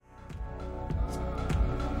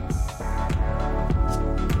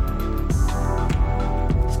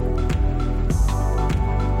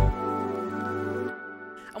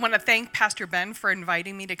want to thank Pastor Ben for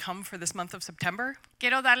inviting me to come for this month of September.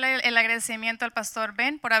 Quiero darle el agradecimiento al pastor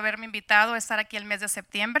Ben por haberme invitado a estar aquí el mes de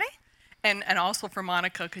septiembre. And also for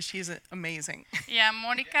Monica, because she's amazing. Y a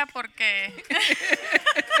Mónica porque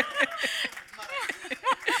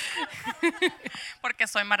porque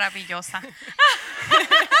soy maravillosa.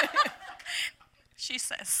 She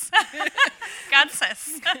says. God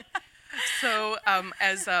says. So,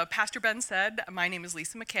 as Pastor Ben said, my name is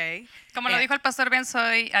Lisa Mckay. Como lo dijo el pastor Ben,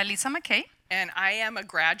 soy Lisa Mckay. And I am a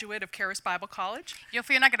graduate of Charis Bible College. Yo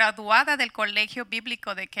fui una graduada del Colegio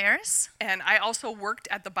Bíblico de Charis. And I also worked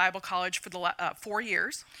at the Bible College for the 4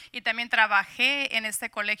 years. Y también trabajé en este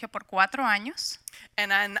colegio por 4 años.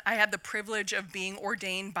 And then I had the privilege of being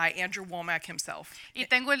ordained by Andrew Womack himself. Y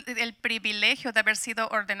tengo el privilegio de haber sido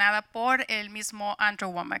ordenada por el mismo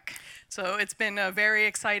Andrew Womack. So it's been a very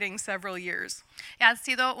exciting several years. Han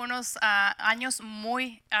sido unos años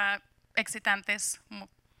muy excitantes.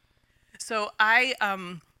 So I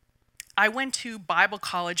went to Bible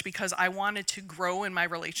college because I wanted to grow in my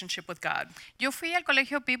relationship with God. Yo fui al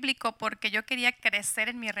colegio bíblico porque yo quería crecer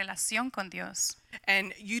en mi relación con Dios.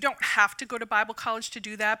 And you don't have to go to Bible college to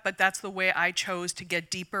do that, but that's the way I chose to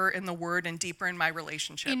get deeper in the Word and deeper in my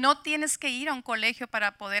relationship. Y no tienes que ir a un colegio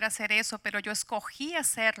para poder hacer eso, pero yo escogí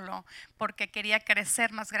hacerlo porque quería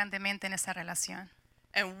crecer más grandemente en esa relación.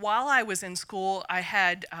 And while I was in school, I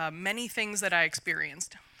had many things that I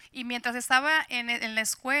experienced. Y mientras estaba en la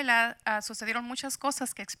escuela, sucedieron muchas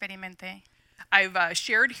cosas que experimenté. I've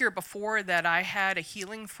shared here before that I had a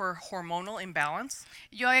healing for hormonal imbalance.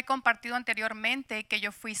 Yo he compartido anteriormente que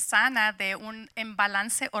yo fui sana de un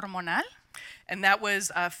imbalance hormonal. And that was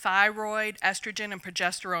thyroid, estrogen, and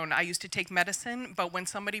progesterone. I used to take medicine, but when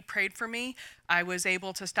somebody prayed for me, I was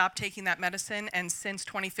able to stop taking that medicine, and since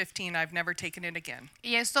 2015, I've never taken it again.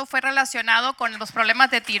 Y esto fue relacionado con los problemas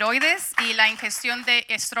de tiroides y la ingestión de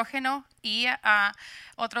estrógeno y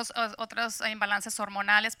otros imbalances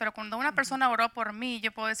hormonales, pero cuando una persona oró por mí,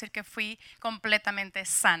 yo puedo decir que fui completamente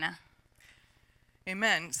sana.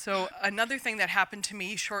 Amen. So another thing that happened to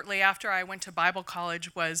me shortly after I went to Bible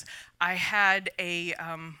college was I had a,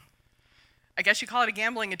 I guess you call it a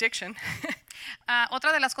gambling addiction.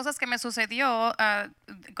 Otra de las cosas que me sucedió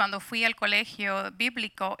cuando fui al colegio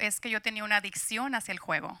bíblico es que yo tenía una adicción hacia el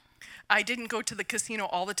juego. I didn't go to the casino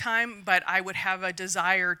all the time, but I would have a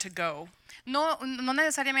desire to go. No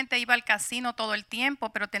necesariamente iba al casino todo el tiempo,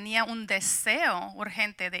 pero tenía un deseo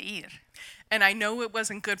urgente de ir. And I know it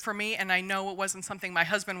wasn't good for me, and I know it wasn't something my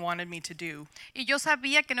husband wanted me to do. Y yo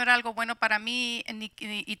sabía que no era algo bueno para mí,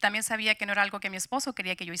 y también sabía que no era algo que mi esposo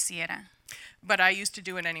quería que yo hiciera. But I used to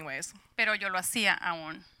do it anyways. Pero yo lo hacía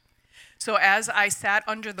aún. So as I sat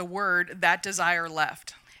under the word, that desire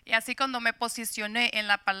left. Y así cuando me posicioné en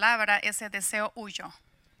la palabra, ese deseo huyó.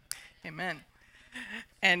 Amen.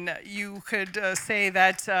 And you could say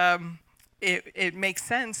that it makes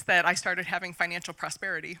sense that I started having financial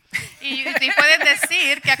prosperity. Y puedes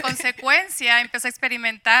decir que a consecuencia empecé a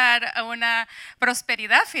experimentar una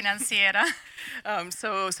prosperidad financiera.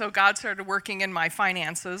 So God started working in my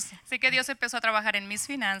finances. Así que Dios empezó a trabajar en mis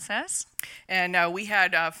finanzas. And we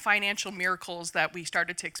had financial miracles that we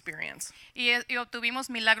started to experience. Y obtuvimos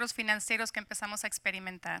milagros financieros que empezamos a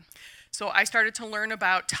experimentar. So I started to learn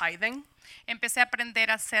about tithing. Empecé a aprender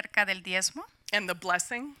acerca del diezmo. And the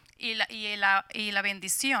blessing. Y la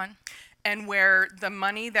bendición. And where the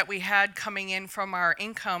money that we had coming in from our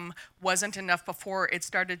income wasn't enough before, it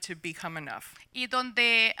started to become enough. Y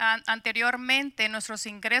donde anteriormente nuestros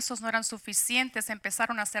ingresos no eran suficientes,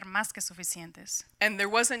 empezaron a ser más que suficientes. And there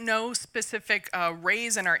wasn't no specific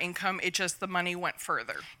raise in our income, it just the money went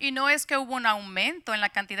further. Y no es que hubo un aumento en la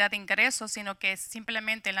cantidad de ingresos, sino que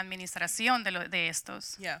simplemente en la administración de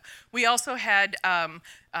estos. Yeah. We also had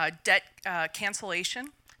debt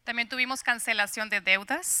cancellation. También tuvimos cancelación de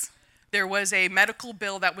deudas. There was a medical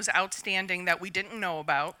bill that was outstanding that we didn't know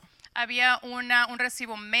about. Había un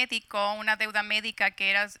recibo médico, una deuda médica que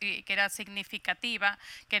era significativa,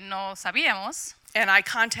 que no sabíamos. And I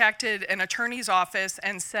contacted an attorney's office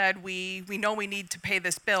and said, we know we need to pay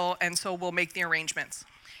this bill, and so we'll make the arrangements.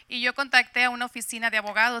 Y yo contacté a una oficina de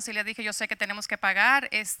abogados y le dije, yo sé que tenemos que pagar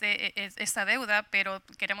esta deuda, pero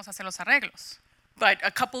queremos hacer los arreglos. But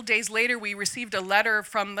a couple days later, we received a letter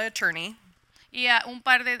from the attorney. Y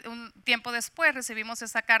un tiempo después recibimos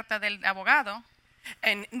esa carta del abogado.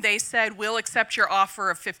 And they said, we'll accept your offer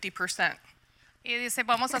of 50%. Y dice,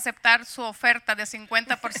 vamos a aceptar su oferta de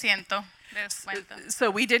 50% de descuento. So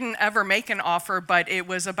we didn't ever make an offer, but it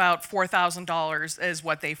was about $4,000 is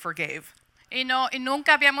what they forgave. Y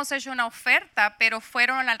nunca habíamos hecho una oferta, pero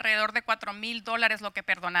fueron alrededor de $4,000 lo que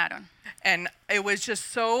perdonaron. And it was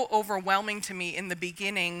just so overwhelming to me in the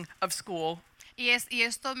beginning of school Y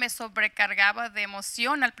esto me sobrecargaba de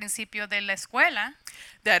emoción al principio de la escuela,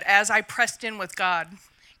 that as I pressed in with God,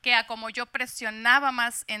 que como yo presionaba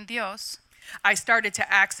más en Dios, I started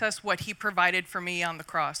to access what he provided for me on the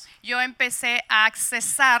cross. yo empecé a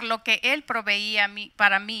accesar lo que Él proveía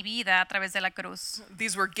para mi vida a través de la cruz.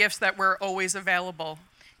 These were gifts that were always available,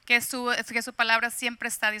 Que su palabra siempre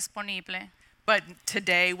está disponible. but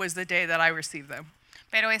today was the day that I received them.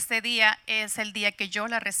 Pero este día es el día que yo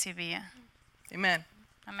la recibía. Amen.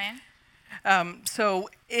 Amén. So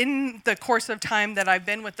in the course of time that I've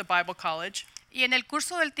been with the Bible College, Y en el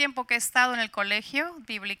curso del tiempo que he estado en el colegio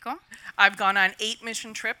bíblico, I've gone on 8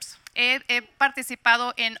 mission trips, he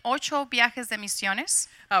participado en 8 viajes de misiones,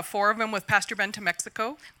 4 of them with Pastor Ben to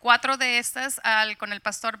Mexico, 4 de estas con el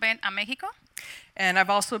pastor Ben a México. and I've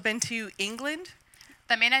also been to England,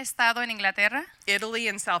 También he estado en Inglaterra, Italy,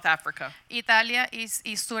 and South Africa. Italia y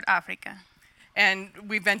Sudáfrica. And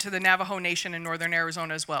we've been to the Navajo Nation in northern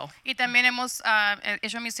Arizona as well. Y también hemos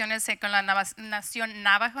hecho misiones con la nación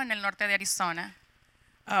Navajo en el norte de Arizona.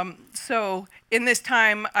 So in this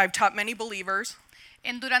time, I've taught many believers,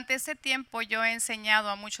 Durante ese tiempo yo he enseñado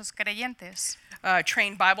a muchos creyentes,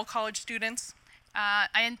 trained Bible college students.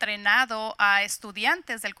 he entrenado a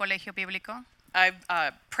estudiantes del colegio bíblico. I've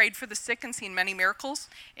prayed for the sick and seen many miracles,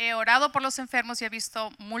 He orado por los enfermos y he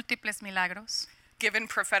visto múltiples milagros. given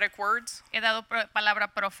prophetic words, He dado palabra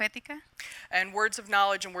profética and words of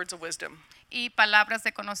knowledge and words of wisdom. y palabras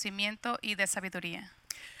de conocimiento y de sabiduría.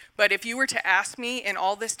 But if you were to ask me in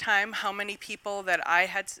all this time how many people that I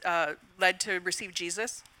had led to receive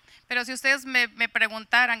Jesus, Pero si ustedes me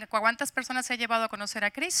preguntaran cuántas personas he llevado a conocer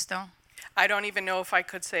a Cristo, I don't even know if I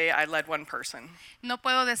could say I led one person. no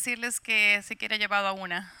puedo decirles que siquiera he llevado a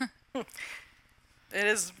una. It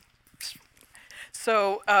is.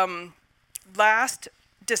 So last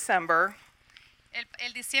December,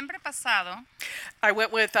 El diciembre pasado I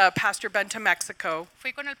went with Pastor Ben to Mexico,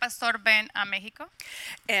 fui con el pastor Ben a México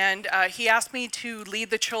and he asked me to lead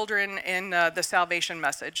the children in the salvation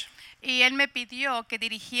message. y él me pidió que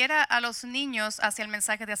dirigiera a los niños hacia el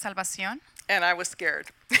mensaje de salvación And I was scared.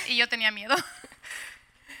 y yo tenía miedo.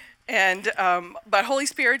 And but Holy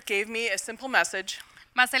Spirit gave me a simple message.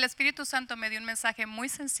 Mas el Espíritu Santo me dio un mensaje muy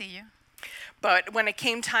sencillo. But when it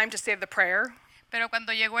came time to say the prayer, Pero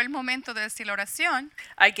cuando llegó el momento de decir la oración,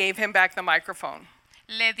 I gave him back the microphone.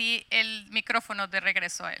 le di el micrófono de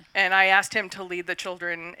regreso a él. And I asked him to lead the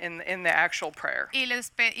children in the actual prayer. Y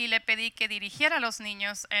le pedí que dirigiera a los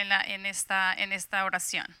niños en esta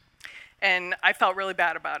oración. And I felt really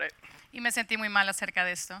bad about it. Y me sentí muy mal acerca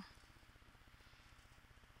de esto.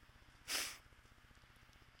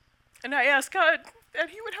 And I asked God that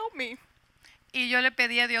he would help me. Y yo le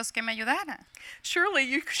pedí a Dios que me ayudara. Surely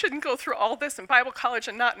you shouldn't go through all this in Bible college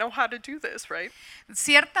and not know how to do this, right?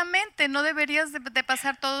 Ciertamente no deberías de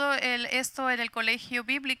pasar todo esto en el colegio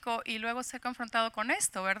bíblico y luego ser confrontado con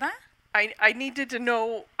esto, ¿verdad? I needed to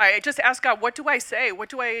know. I just asked God, what do I say?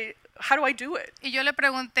 How do I do it? Y yo le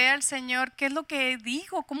pregunté al Señor, ¿qué es lo que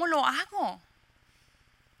digo? ¿Cómo lo hago?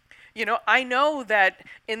 You know, I know that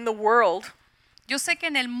in the world, Yo sé que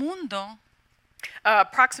en el mundo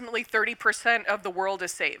approximately 30% of the world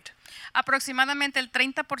is saved. aproximadamente el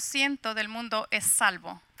 30% del mundo es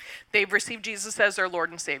salvo. They've received Jesus as their Lord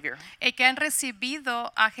and Savior. Y que han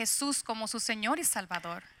recibido a Jesús como su Señor y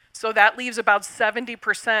Salvador. So that leaves about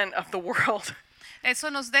 70% of the world Eso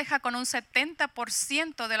nos deja con un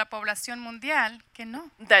 70% de la población mundial que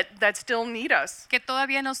no, that still need us. que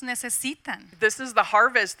todavía nos necesitan. This is the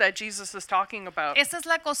harvest that Jesus is talking about. Esa es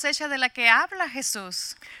la cosecha de la que habla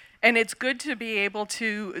Jesús. And it's good to be able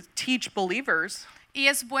to teach believers, Y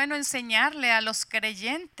es bueno enseñarle a los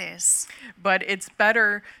creyentes, but it's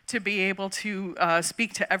better to be able to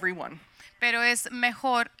speak to everyone. pero es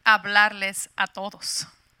mejor hablarles a todos.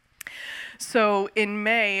 So in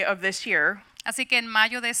May of this year, Así que en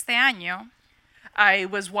mayo de este año I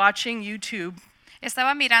was watching YouTube,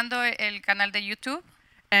 estaba mirando el canal de YouTube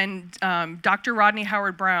and Dr. Rodney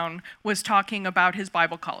Howard Brown was talking about his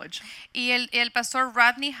Bible college. y el pastor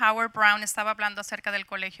Rodney Howard Brown estaba hablando acerca del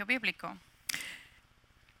colegio bíblico.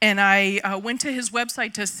 And I went to his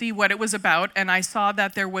website to see what it was about, and I saw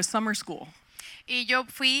that there was summer school. Y yo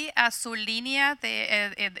fui a su línea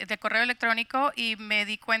de correo electrónico y me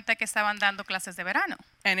di cuenta que estaban dando clases de verano.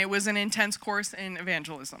 And it was an intense course in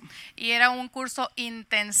evangelism. Y era un curso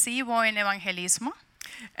intensivo en evangelismo.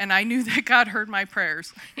 And I knew that God heard my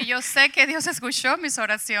prayers. Y yo sé que Dios escuchó mis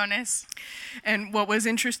oraciones. And what was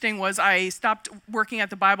interesting was I stopped working at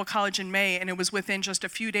the Bible college in May, and it was within just a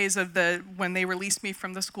few days of when they released me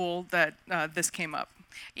from the school that this came up.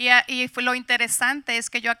 Lo interesante es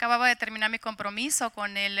que yo acababa de terminar mi compromiso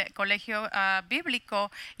con el colegio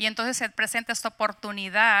bíblico y entonces se presenta esta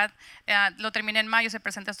oportunidad, lo terminé en mayo, se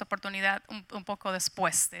presenta esta oportunidad un poco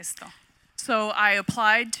después de esto. So I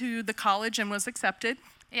applied to the college and was accepted,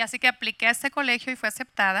 Y así que apliqué a este colegio y fue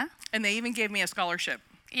aceptada and they even gave me a scholarship.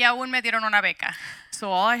 y aún me dieron una beca. So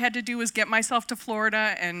all I had to do was get myself to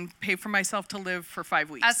Florida and pay for myself to live for 5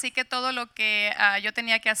 weeks. Así que todo lo que yo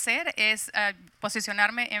tenía que hacer es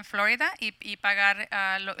posicionarme en Florida y pagar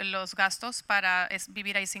los gastos para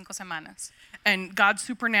vivir ahí 5 semanas. And God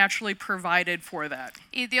supernaturally provided for that.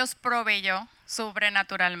 Y Dios proveyó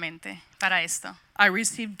sobrenaturalmente para esto. I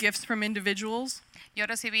received gifts from individuals, Yo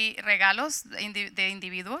recibí regalos de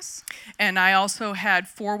individuos and I also had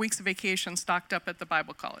 4 weeks of vacation stocked up at the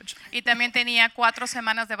Bible college. y también tenía 4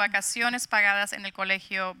 semanas de vacaciones pagadas en el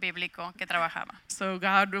colegio bíblico que trabajaba. So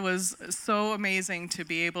God was so amazing to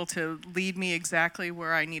be able to lead me exactly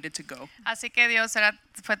where I needed to go. Así que Dios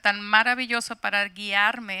fue tan maravilloso para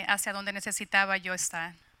guiarme hacia donde necesitaba yo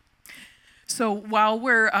estar. So while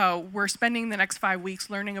we're spending the next 5 weeks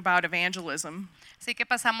learning about evangelism, Así que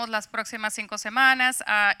pasamos las próximas 5 semanas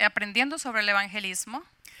aprendiendo sobre el evangelismo.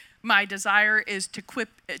 my desire is to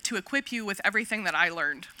equip you with everything that I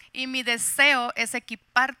learned. Y mi deseo es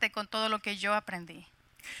equiparte con todo lo que yo aprendí.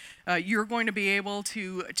 You're going to be able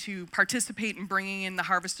to participate in bringing in the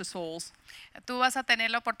harvest of souls. Tú vas a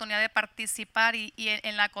tener la oportunidad de participar y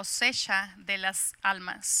en la cosecha de las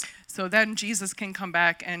almas. So then Jesus can come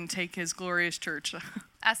back and take his glorious church.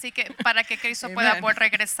 Así que para que Cristo pueda Amen. poder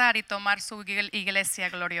regresar y tomar su iglesia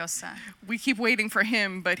gloriosa. We keep waiting for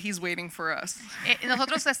him, but he's waiting for us.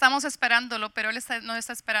 Nosotros estamos esperándolo, pero Él nos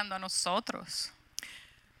está esperando a nosotros.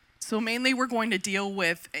 So mainly we're going to deal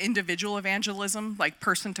with individual evangelism, like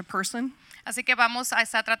person to person. Así que vamos a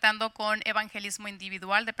estar tratando con evangelismo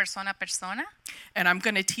individual de persona a persona. And I'm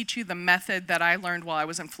going to teach you the method that I learned while I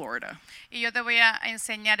was in Florida. Y yo te voy a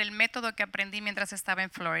enseñar el método que aprendí mientras estaba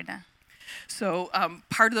en Florida. So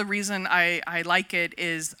part of the reason I like it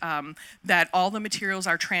is that all the materials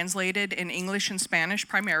are translated in English and Spanish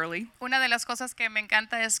primarily. Una de las cosas que me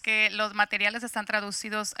encanta es que los materiales están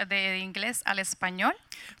traducidos de inglés al español,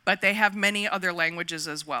 But they have many other languages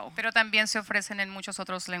as well. pero también se ofrecen en muchos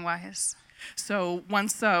otros lenguajes. So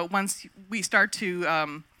once we start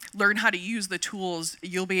to learn how to use the tools,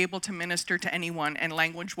 you'll be able to minister to anyone, and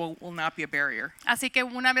language will not be a barrier. Así que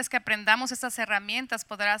una vez que aprendamos estas herramientas,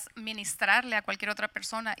 podrás ministrarle a cualquier otra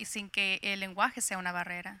persona y sin que el lenguaje sea una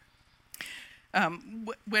barrera.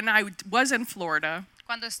 When I was in Florida,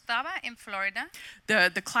 Cuando estaba en Florida,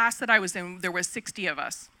 the class that I was in, there was 60 of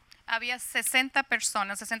us. había 60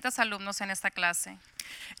 personas, 60 alumnos en esta clase.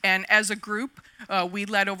 And as a group, we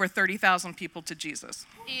led over 30,000 people to Jesus.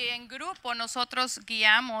 Y en grupo nosotros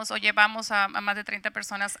guiamos o llevamos a más de 30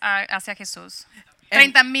 personas hacia Jesús.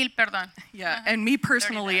 30,000, perdón. Yeah, and me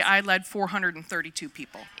personally, 30,000. I led 432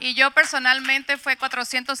 people. Y yo personalmente fue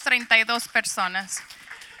 432 personas.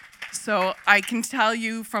 So I can tell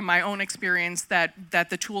you from my own experience that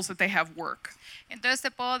the tools that they have work. Entonces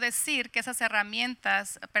te puedo decir que esas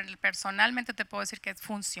herramientas, personalmente te puedo decir que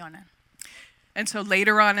funcionan. And so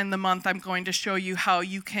later on in the month, I'm going to show you how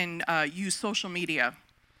you can use social media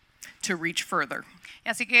to reach further. Y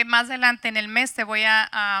así que más adelante en el mes te voy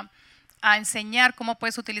a enseñar cómo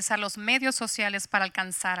puedes utilizar los medios sociales para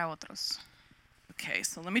alcanzar a otros. Okay,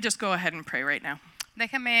 so let me just go ahead and pray right now.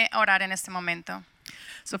 Déjeme orar en este momento.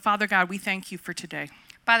 So Father God, we thank you for today.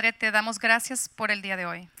 Padre, te damos gracias por el día de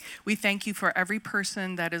hoy. We thank you for every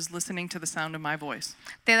person that is listening to the sound of my voice.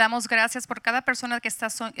 Te damos gracias por cada persona que está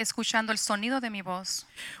escuchando el sonido de mi voz.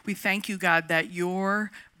 We thank you, God, that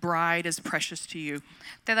your bride is precious to you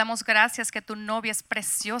Te damos gracias que tu novia es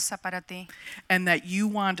preciosa para ti and that you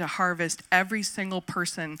want to harvest every single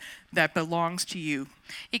person that belongs to you.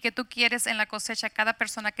 y que tú quieres en la cosecha cada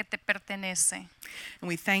persona que te pertenece. And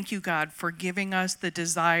we thank you, God, for giving us the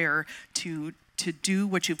desire to do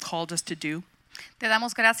what you've called us to do. Te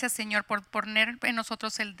damos gracias, Señor, por poner en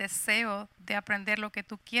nosotros el deseo de aprender lo que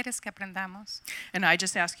tú quieres que aprendamos. And I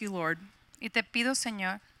just ask you, Lord, Y te pido,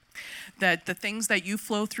 Señor, that the things that you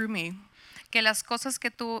flow through me, que las cosas que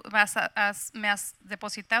tú me has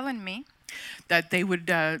depositado en mí, that they would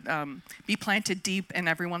be planted deep in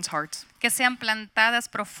everyone's hearts. que sean plantadas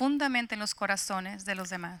profundamente en los corazones de los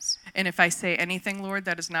demás. And if I say anything, Lord,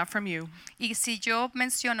 that is not from you, Y si yo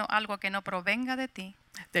menciono algo que no provenga de ti,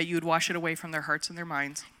 that you would wash it away from their hearts and their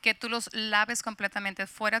minds. que tú los laves completamente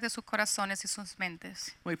fuera de sus corazones y sus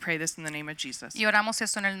mentes. We pray this in the name of Jesus. Y oramos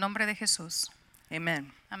esto en el nombre de Jesús.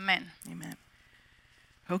 Amen. Amén. Amen.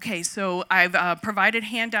 Okay, so I've provided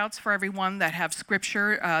handouts for everyone that have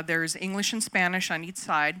scripture. There's English and Spanish on each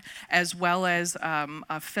side, as well as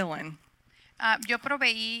a fill-in. Yo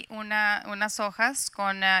proveí unas hojas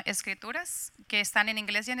con escrituras que están en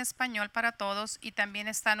inglés y en español para todos, y también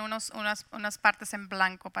están unas partes en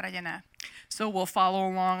blanco para llenar. So we'll follow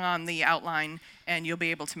along on the outline, and you'll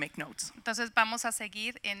be able to make notes. Entonces vamos a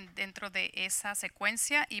seguir dentro de esa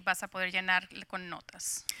secuencia y vas a poder llenar con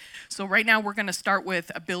notas. So right now we're going to start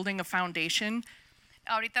with building a foundation,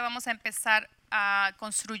 Ahorita vamos a empezar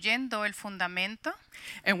construyendo el fundamento.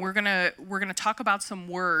 and we're gonna talk about some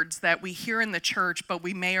words that we hear in the church, but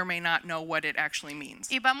we may or may not know what it actually means.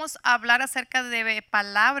 Y vamos a hablar acerca de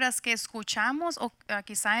palabras que escuchamos o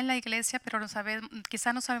quizá en la iglesia, pero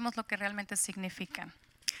quizá no sabemos lo que realmente significan.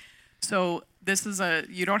 So this is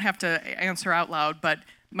you don't have to answer out loud, but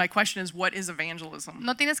my question is, what is evangelism?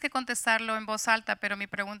 No tienes que contestarlo en voz alta, pero mi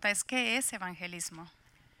pregunta es, ¿qué es evangelismo?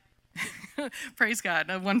 Praise God.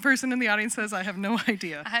 One person in the audience says, I have no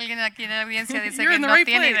idea. Alguien aquí en la audiencia dice You're que in the no right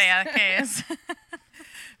tiene place. idea de qué es.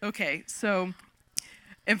 Okay, so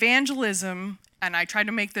evangelism, and I try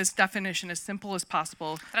to make this definition as simple as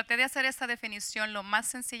possible, Traté de hacer esta definición lo más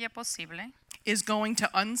sencilla posible. is going to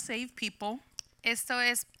unsaved people Esto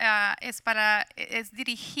es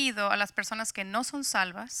dirigido a las personas que no son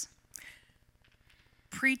salvas,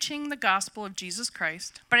 preaching the gospel of Jesus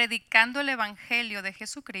Christ predicando el evangelio de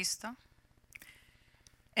Jesucristo,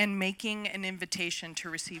 and making an invitation to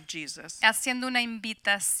receive Jesus haciendo una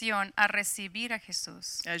invitación a recibir a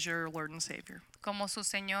Jesús as your Lord and Savior. como su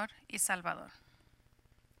Señor y Salvador.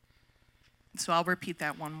 So I'll repeat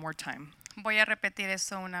that one more time. Voy a repetir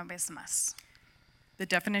eso una vez más. The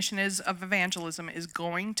definition of evangelism is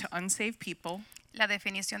going to unsaved people, La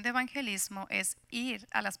definición de evangelismo es ir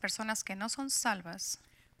a las personas que no son salvas,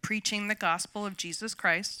 preaching the gospel of Jesus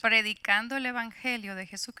Christ predicando el evangelio de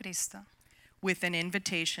Jesucristo, with an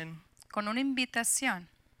invitation con una invitación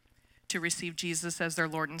to receive Jesus as their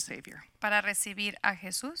Lord and Savior. para recibir a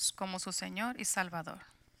Jesús como su Señor y Salvador.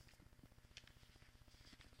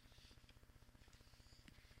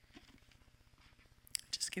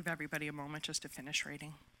 Just give everybody a moment just to finish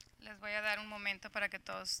reading. Les voy a dar un momento para que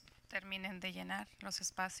todos terminen de llenar los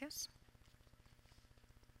espacios.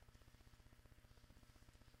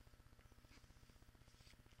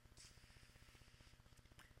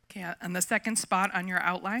 Okay, on the second spot on your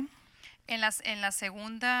outline, En la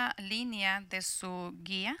segunda línea de su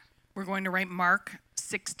guía we're going to write Mark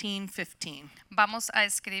 16:15. vamos a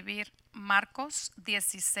escribir Marcos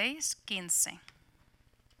 16:15.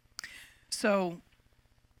 So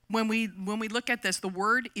when we look at this, the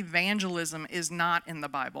word evangelism is not in the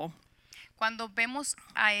Bible, Cuando vemos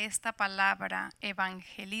a esta palabra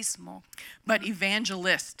evangelismo, but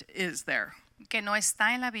evangelist is there. que no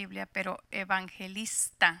está en la Biblia, pero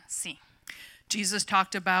evangelista sí. Jesus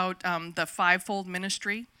talked about the fivefold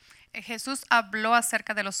ministry, Jesús habló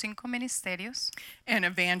acerca de los 5 ministerios and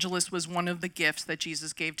evangelist was one of the gifts that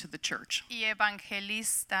Jesus gave to the church. y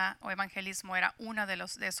evangelista o evangelismo era uno de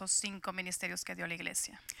esos 5 ministerios que dio la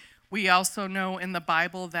iglesia. We also know in the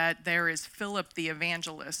Bible that there is Philip the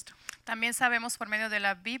evangelist, También sabemos por medio de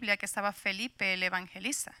la Biblia que estaba Felipe el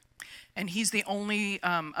evangelista. and he's the only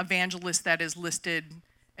evangelist that is listed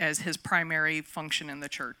as his primary function in the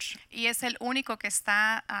church. Y es el único que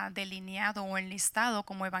está delineado o enlistado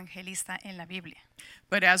como evangelista en la Biblia.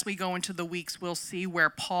 But as we go into the weeks, we'll see where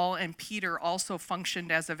Paul and Peter also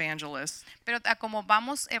functioned as evangelists. Pero como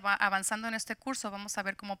vamos avanzando en este curso, vamos a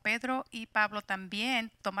ver cómo Pedro y Pablo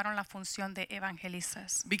también tomaron la función de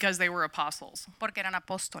evangelistas, Because they were apostles. porque eran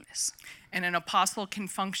apóstoles. And an apostle can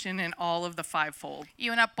function in all of the fivefold. Y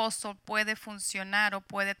un apóstol puede funcionar o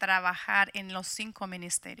puede trabajar en los 5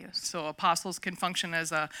 ministerios. So apostles can function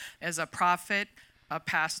as a prophet, a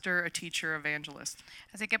pastor, a teacher, evangelist.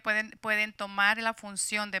 Así que pueden tomar la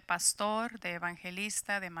función de pastor, de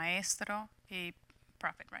evangelista, de maestro y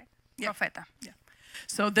prophet, right? Yeah. Profeta. Yeah.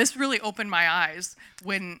 So this really opened my eyes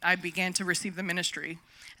when I began to receive the ministry.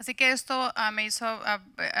 Así que esto me hizo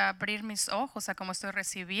abrir mis ojos a cómo estoy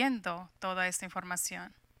recibiendo toda esta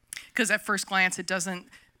información. Because at first glance, it doesn't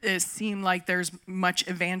seem like there's much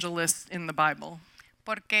evangelists in the Bible.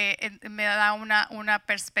 Porque me da una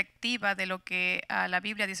perspectiva de lo que la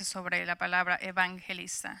Biblia dice sobre la palabra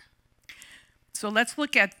evangelista. So let's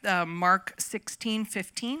look at Mark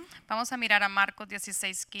 16:15. Vamos a mirar a Marcos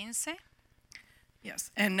 16:15,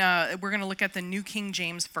 Yes, and we're going to look at the New King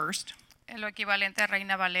James first. lo equivalente a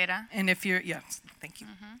Reina Valera. And if you're, yes, thank you.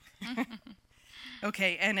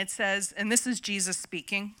 Okay, and it says, and this is Jesus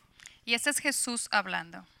speaking, Y este es Jesús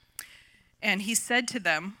hablando. and he said to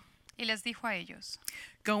them, Y les dijo a ellos,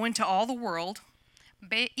 go into all the world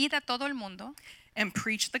ve, id a todo el mundo and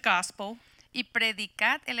preach the gospel y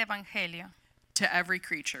predicad el evangelio to every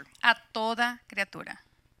creature. a toda criatura.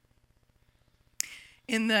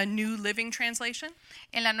 In the New Living Translation,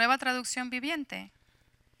 En la nueva traducción viviente,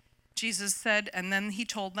 Jesus said, and then he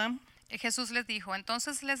told them, Jesús les dijo,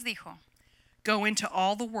 entonces les dijo, go into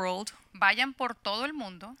all the world vayan por todo el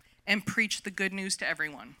mundo and preach the good news to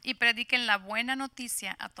everyone. y prediquen la buena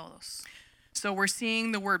noticia a todos. So we're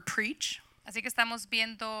seeing the word preach, Así que estamos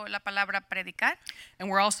viendo la palabra predicar and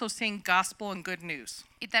we're also seeing gospel and good news.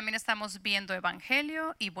 y también estamos viendo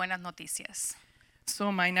evangelio y buenas noticias.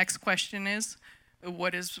 So my next question is,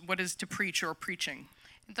 what is to preach or preaching?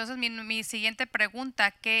 Entonces mi siguiente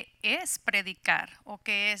pregunta, ¿qué es predicar o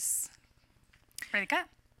qué es predicar?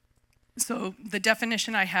 So the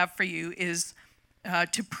definition I have for you is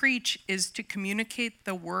to preach is to communicate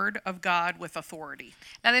the word of God with authority.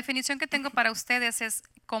 La definición que tengo para ustedes es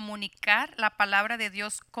comunicar la palabra de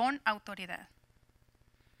Dios con autoridad.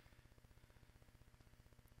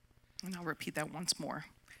 And I'll repeat that once more.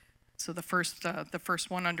 So the first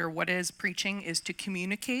one under what is preaching is to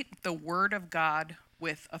communicate the word of God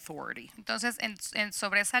with authority. Entonces,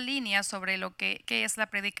 sobre esa línea, sobre lo que es la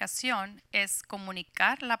predicación, es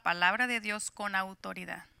comunicar la palabra de Dios con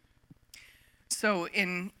autoridad. So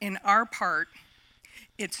in our part,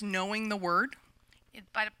 it's knowing the word, Y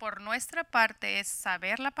por nuestra parte es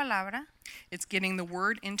saber la palabra, it's getting the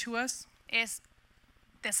word into us, es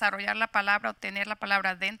desarrollar la palabra, obtener la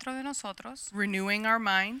palabra dentro de nosotros, renewing our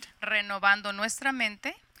mind renovando nuestra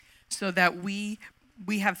mente so that we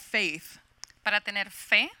have faith para tener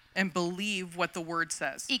fe and believe what the word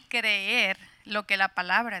says. y creer lo que la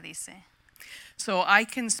palabra dice. So I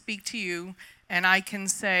can speak to you and I can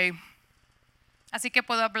say, Así que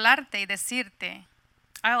puedo hablarte y decirte,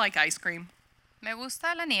 I like ice cream. me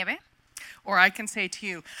gusta la nieve, Or I can say to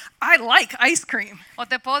you, I like ice cream. o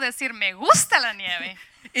te puedo decir, me gusta la nieve.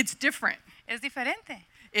 It's different. Es diferente.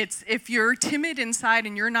 It's if you're timid inside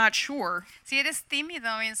and you're not sure, Si eres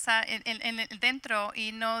tímido dentro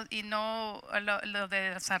y no lo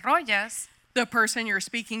desarrollas, the person you're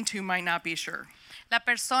speaking to might not be sure. la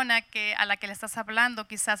persona a la que le estás hablando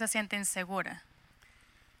quizás se siente insegura.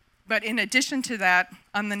 But in addition to that,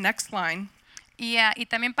 on the next line, Y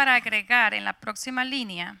también para agregar en la próxima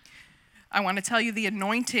línea, I want to tell you the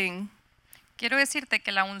anointing, quiero decirte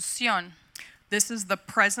que la unción, this is the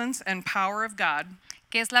presence and power of God,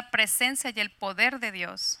 que es la presencia y el poder de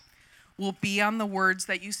Dios, will be on the words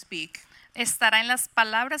that you speak estará en las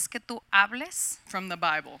palabras que tú hables from the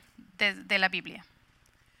Bible. de la Biblia.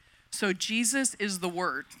 So Jesus is the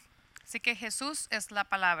word. Así que Jesús es la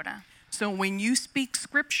palabra. So when you speak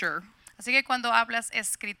scripture, Así que cuando hablas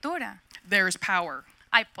escritura, there's power.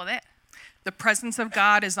 hay poder. The presence of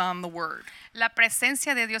God is on the word. La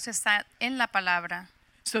presencia de Dios está en la palabra.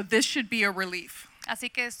 So this should be a relief,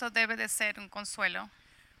 Así que esto debe de ser un consuelo.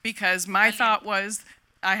 because my thought was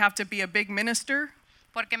I have to be a big minister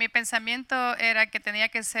Porque mi pensamiento era que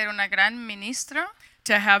tenía que ser una gran ministro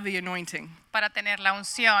to have the anointing. para tener la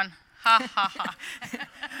unción. Ja, ja, ja.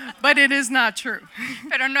 But it is not true.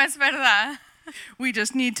 Pero no es verdad. We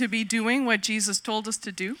just need to be doing what Jesus told us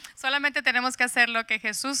to do Solamente tenemos que hacer lo que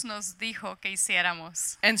Jesús nos dijo que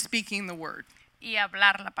hiciéramos and speaking the word. y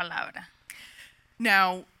hablar la palabra.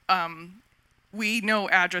 Now, we know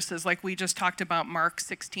addresses like we just talked about Mark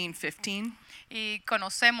 16:15. Y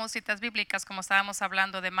conocemos citas bíblicas como estábamos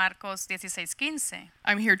hablando de Marcos 16:15.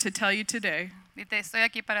 I'm here to tell you today Y estoy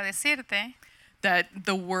aquí para decirte that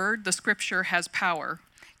the word, the scripture has power,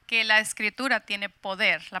 que la escritura tiene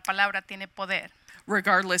poder, la palabra tiene poder,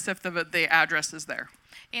 regardless if the address is there.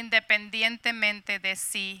 independientemente de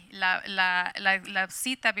si la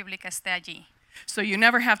cita bíblica esté allí. So you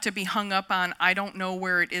never have to be hung up on, I don't know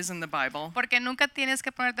where it is in the Bible. Porque nunca tienes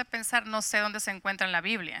que ponerte a pensar, no sé dónde se encuentra en la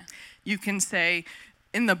Biblia. You can say,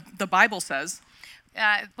 the Bible says,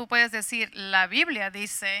 Tú puedes decir, la Biblia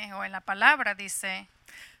dice, o en la palabra dice,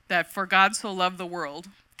 that for God so loved the world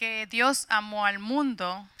que Dios amó al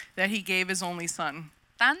mundo that he gave his only son,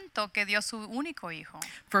 tanto que dio su único hijo.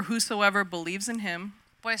 for whosoever believes in him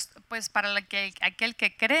Pues para aquel que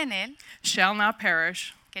cree en él, shall not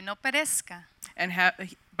perish, que no perezca,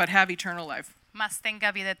 but have eternal life. mas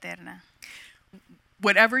tenga vida eterna.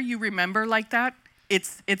 Whatever you remember like that,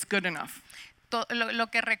 it's good enough. lo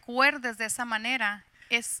que recuerdes de esa manera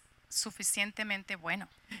es suficientemente bueno.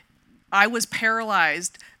 I was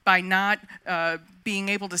paralyzed by not being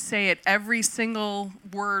able to say it every single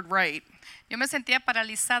word right. Yo me sentía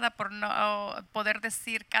paralizada por no poder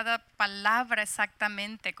decir cada palabra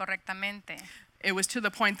exactamente, correctamente, It was to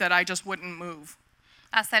the point that I just wouldn't move.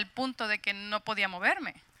 hasta el punto de que no podía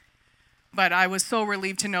moverme. But I was so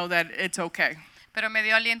relieved to know that it's okay. Pero me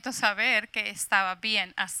dio aliento saber que estaba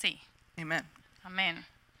bien así. Amen. Amén.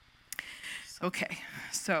 Okay,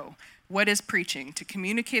 so what is preaching? To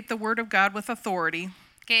communicate the word of God with authority.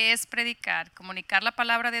 ¿Qué es predicar? Comunicar la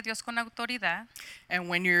palabra de Dios con autoridad. And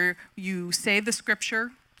when you say the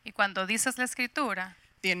scripture, Y cuando dices la escritura,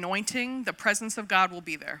 the anointing, the presence of God will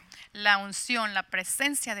be there. la unción, la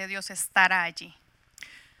presencia de Dios estará allí.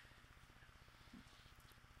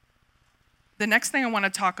 The next thing I want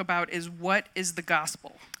to talk about is what is the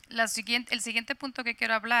gospel. El siguiente punto que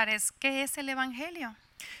quiero hablar es ¿qué es el evangelio?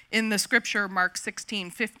 In the scripture, Mark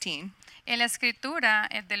 16:15, En la escritura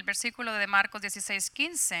del versículo de Marcos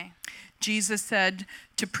 16:15, Jesus said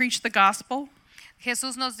to preach the gospel,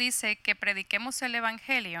 Jesús nos dice que prediquemos el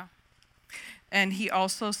evangelio and he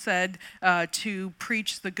also said to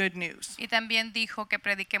preach the good news. y también dijo que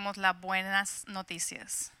prediquemos las buenas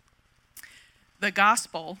noticias. The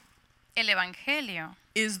gospel El evangelio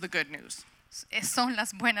is the good news. son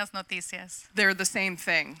las buenas noticias. They're the same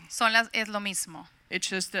thing. Es lo mismo. It's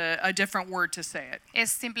just a different word to say it.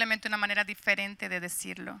 Es simplemente una manera diferente de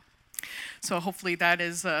decirlo. So hopefully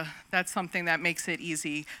that's something that makes it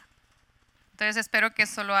easy. Entonces espero que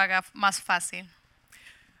eso lo haga más fácil.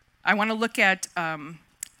 I want to look at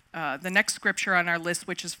the next scripture on our list,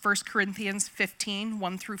 which is 1 Corinthians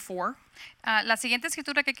 15:1-4. La siguiente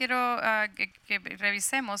escritura que quiero que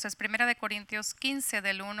revisemos es 1 de Corintios 15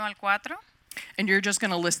 del 1 al 4. And you're just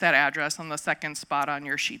going to list that address on the second spot on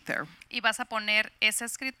your sheet there. Y vas a poner esa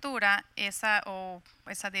escritura, esa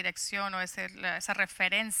dirección o esa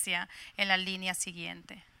referencia en la línea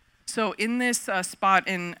siguiente. So in this spot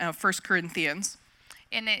in 1 Corinthians,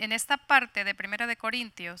 En esta parte de 1 de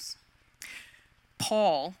Corintios,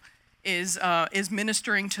 Paul is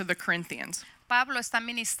ministering to the Corinthians. Pablo está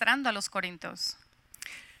ministrando a los corintios.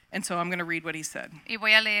 And so I'm going to read what he said. Y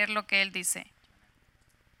voy a leer lo que él dice.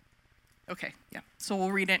 Okay, yeah. So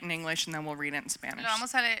we'll read it in English and then we'll read it in Spanish.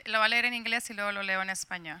 Lo va a leer en inglés y luego lo leo en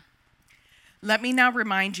español. Let me now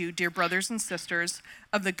remind you, dear brothers and sisters,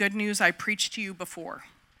 of the good news I preached to you before.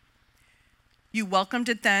 You welcomed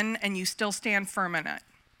it then and you still stand firm in it.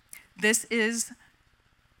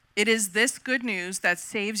 It is this good news that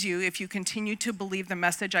saves you if you continue to believe the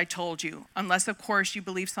message I told you, unless of course you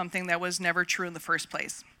believe something that was never true in the first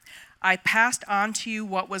place. I passed on to you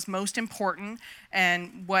what was most important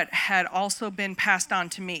and what had also been passed on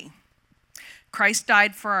to me. Christ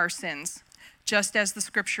died for our sins, just as the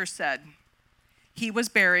scripture said. He was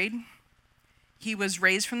buried. He was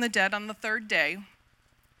raised from the dead on the third day,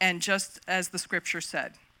 and just as the scripture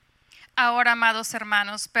said. Ahora, amados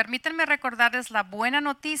hermanos, permítanme recordarles la buena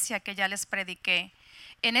noticia que ya les prediqué.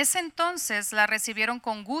 En ese entonces la recibieron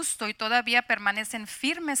con gusto y todavía permanecen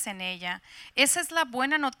firmes en ella. Esa es la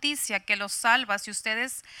buena noticia que los salva si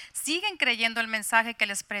ustedes siguen creyendo el mensaje que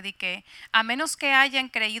les prediqué, a menos que hayan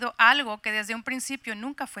creído algo que desde un principio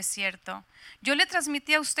nunca fue cierto. Yo le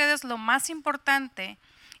transmití a ustedes lo más importante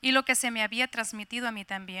y lo que se me había transmitido a mí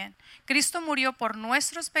también. Cristo murió por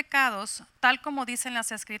nuestros pecados, tal como dicen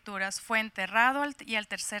las Escrituras, fue enterrado y al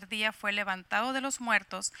tercer día fue levantado de los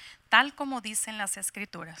muertos, tal como dicen las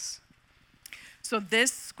Escrituras. So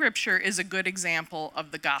this scripture is a good example of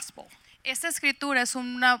the gospel. Esta escritura es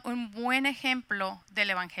un buen ejemplo del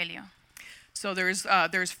Evangelio. So there's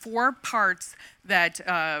 4 parts that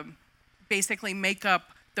basically make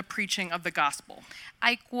up the preaching of the gospel.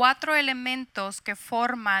 Hay 4 elementos que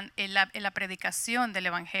forman la predicación del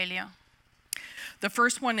Evangelio. The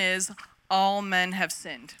first one is all men have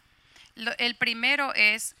sinned. El primero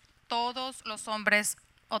es todos los hombres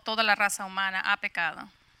o toda la raza humana ha pecado.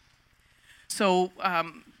 So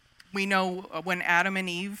we know when Adam and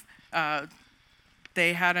Eve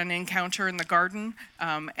they had an encounter in the garden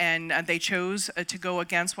and they chose to go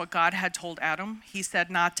against what God had told Adam. He said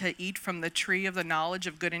not to eat from the tree of the knowledge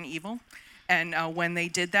of good and evil. And when they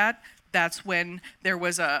did that, that's when there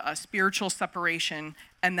was a spiritual separation,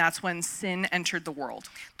 and that's when sin entered the world.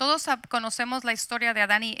 Todos conocemos la historia de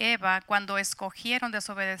Adán y Eva cuando escogieron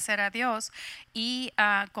desobedecer a Dios y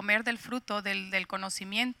comer del fruto del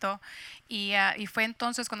conocimiento y fue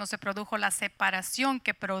entonces cuando se produjo la separación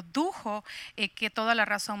que produjo que toda la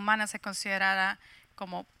raza humana se considerara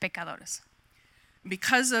como pecadores.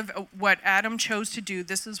 Because of what Adam chose to do,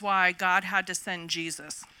 this is why God had to send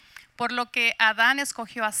Jesus. Por lo que Adán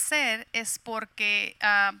escogió hacer es porque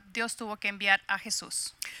Dios tuvo que enviar a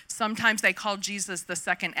Jesús. Sometimes they call Jesus the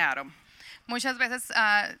second Adam. Muchas veces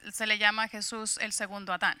se le llama a Jesús el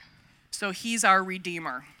segundo Adán, So he's our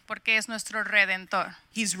redeemer. porque es nuestro redentor.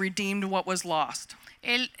 He's redeemed what was lost.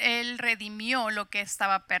 Él redimió lo que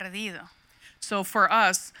estaba perdido. So for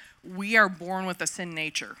us, we are born with a sin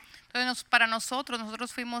nature. Entonces, para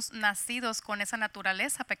nosotros fuimos nacidos con esa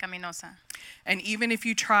naturaleza pecaminosa. And even if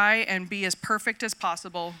you try and be as perfect as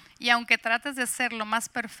possible, Y aunque trates de ser lo más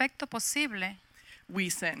perfecto posible, we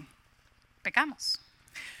sin. pecamos.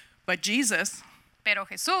 But Jesus Pero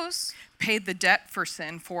Jesús paid the debt for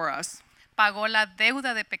sin for us. pagó la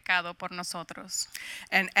deuda de pecado por nosotros.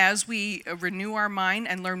 And as we renew our mind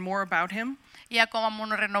and learn more about him, Y a como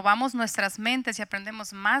nos renovamos nuestras mentes y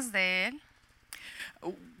aprendemos más de Él,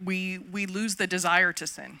 we lose the desire to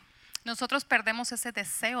sin. nosotros perdemos ese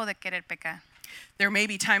deseo de querer pecar. There may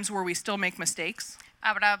be times where we still make mistakes,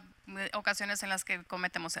 Habrá ocasiones en las que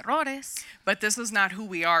cometemos errores, but this is not who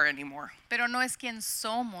we are anymore. pero no es quien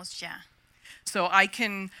somos ya. So I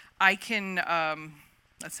can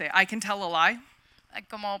let's say I can tell a lie,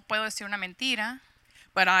 Como puedo decir una mentira,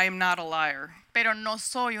 but I am not a liar. pero no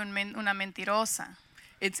soy una mentirosa.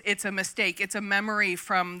 It's a mistake. It's a memory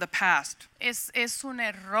from the past. Es un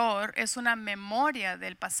error, es una memoria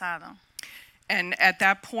del pasado. And at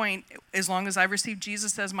that point, as long as I receive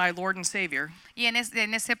Jesus as my Lord and Savior, Y en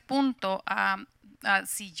ese punto,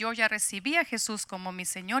 si yo ya recibí a Jesús como mi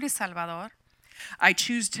Señor y Salvador, I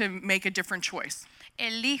choose to make a different choice.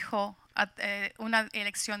 elijo una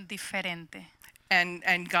elección diferente.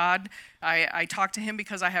 And God, I talk to him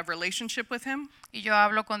because I have relationship with him. Y yo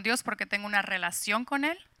hablo con Dios porque tengo una relación con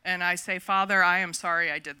Él. And I say, Father, I am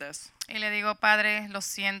sorry I did this. Y le digo, Padre, lo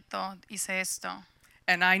siento, hice esto.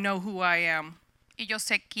 And I know who I am. Y yo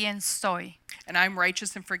sé quién soy. And I'm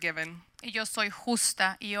righteous and forgiven. Y yo soy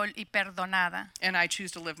justa y perdonada. And I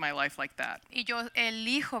choose to live my life like that. Y yo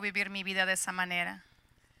elijo vivir mi vida de esa manera.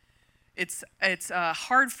 It's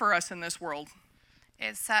hard for us in this world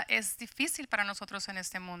Es difícil para nosotros en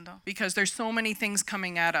este mundo. because there's so many things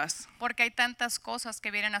coming at us. Porque hay tantas cosas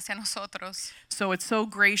que vienen hacia nosotros. So it's so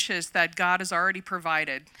gracious that God has already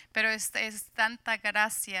provided Pero es tanta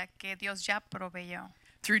gracia que Dios ya proveyó.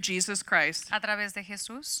 through Jesus Christ A través de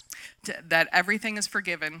Jesús. that everything is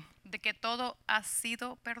forgiven De que todo ha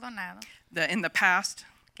sido perdonado. in the past,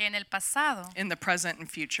 Que en el pasado, in the present, and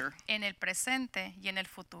future. en el presente y en el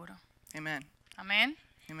futuro. Amen. Amén.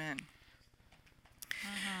 Amen.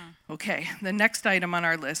 Okay, the next item on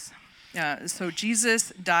our list. So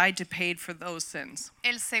Jesus died to pay for those sins.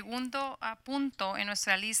 El segundo punto en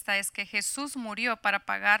nuestra lista es que Jesús murió para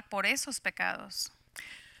pagar por esos pecados.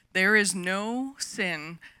 There is no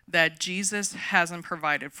sin that Jesus hasn't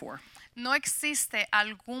provided for. No existe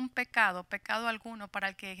algún pecado alguno para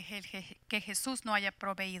el que Jesús no haya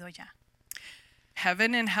proveído ya.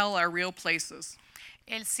 Heaven and hell are real places.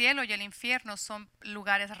 El cielo y el infierno son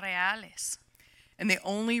lugares reales. And the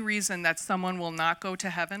only reason that someone will not go to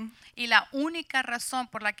heaven Y la única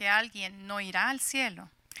razón por la que alguien no irá al cielo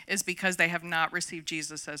is because they have not received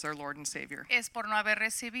Jesus as their Lord and Savior. es por no haber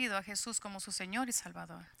recibido a Jesús como su Señor y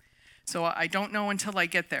Salvador. So I don't know until I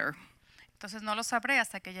get there, Entonces no lo sabré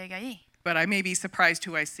hasta que llegue allí. but I may be surprised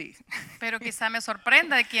who I see. Pero quizá me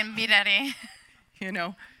sorprenda de quién miraré. You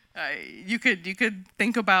know, you could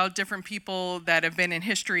think about different people that have been in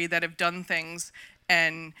history that have done things,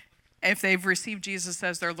 and if they've received Jesus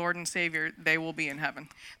as their Lord and Savior, they will be in heaven.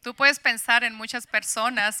 Tú puedes pensar en muchas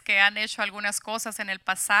personas que han hecho algunas cosas en el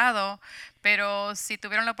pasado, pero si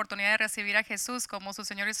tuvieron la oportunidad de recibir a Jesús como su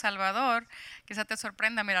Señor y Salvador, quizá te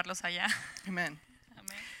sorprenda mirarlos allá. Amen.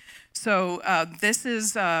 Amén. So this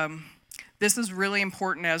is really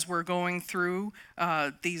important as we're going through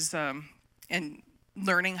these and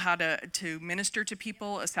learning how to minister to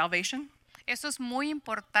people salvation. Esto es muy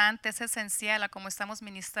importante, es esencial a cómo estamos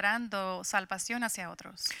ministrando salvación hacia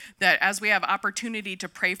otros. That as we have opportunity to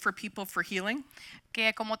pray for people for healing,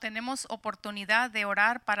 Que como tenemos oportunidad de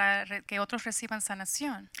orar para que otros reciban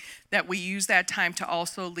sanación, that we use that time to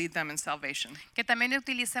also lead them in salvation. que también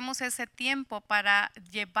utilicemos ese tiempo para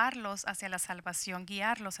llevarlos hacia la salvación,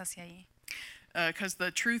 guiarlos hacia ahí. Because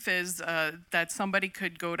the truth is that somebody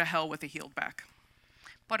could go to hell with a healed back.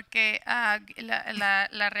 Porque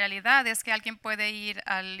la realidad es que alguien puede ir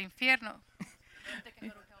al infierno.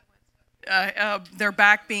 Their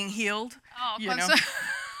back being healed, Oh, you con know, su-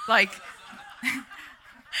 like,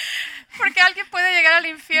 Porque alguien puede llegar al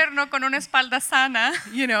infierno con una espalda sana.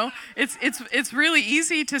 you know, it's really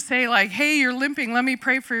easy to say like, hey, you're limping, let me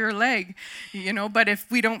pray for your leg, you know, but if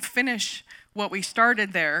we don't finish what we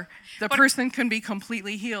started there, the Por- person can be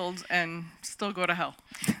completely healed and still go to hell.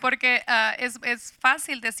 Porque es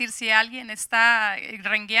fácil decir si alguien está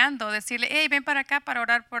rengueando, decirle, hey, ven para acá para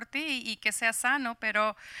orar por ti y que sea sano,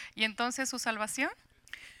 pero ¿y entonces su salvación?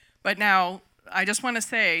 But now, I just want to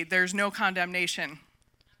say there's no condemnation,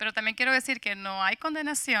 Pero también quiero decir que no hay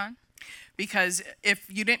condenación, because if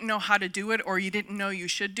you didn't know how to do it or you didn't know you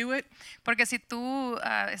should do it, porque si tú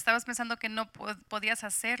estabas pensando que no podías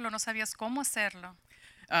hacerlo, no sabías cómo hacerlo,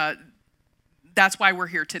 that's why we're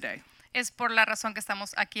here today. es por la razón que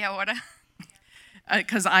estamos aquí ahora.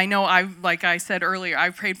 Because I know, like I said earlier,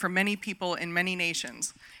 I've prayed for many people in many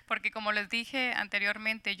nations. Porque como les dije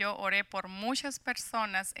anteriormente, yo oré por muchas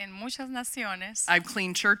personas en muchas naciones. I've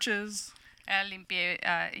cleaned churches. Limpié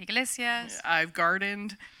iglesias, I've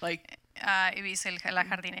gardened, like hice la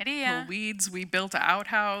jardinería, the weeds. We built an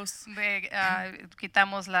outhouse.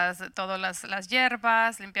 quitamos todas las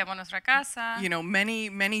hierbas, limpiamos nuestra casa. You know,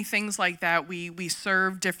 many things like that. We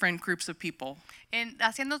serve different groups of people.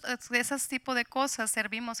 Haciendo esos tipos de cosas,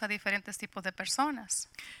 servimos a diferentes tipos de personas.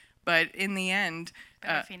 But in the end,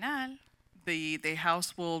 Pero al final, the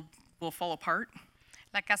house will fall apart.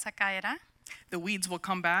 la casa caerá, The weeds will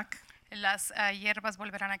come back. las hierbas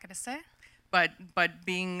volverán a crecer, But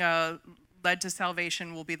being led to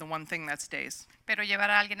salvation will be the one thing that stays. pero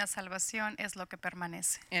llevar a alguien a salvación es lo que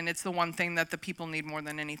permanece. And it's the one thing that the people need more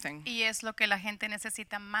than anything. Y es lo que la gente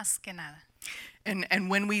necesita más que nada. And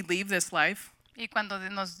when we leave this life, Y cuando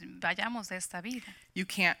nos vayamos de esta vida, you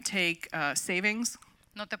can't take savings.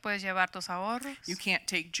 no te puedes llevar tus ahorros, You can't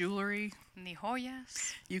take jewelry. ni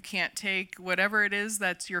joyas, You can't take whatever it is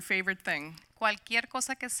that's your favorite thing. cualquier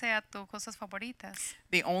cosa que sea tus cosas favoritas.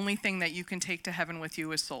 The only thing that you can take to heaven with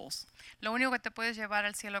you is souls. Lo único que te puedes llevar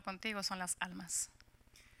al cielo contigo son las almas.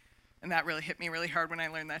 And that really hit me really hard when I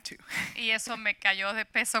learned that too. Y eso me cayó de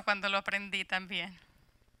peso cuando lo aprendí también.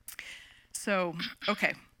 So,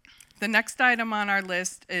 okay. The next item on our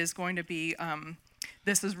list is going to be,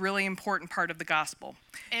 this is really important part of the gospel.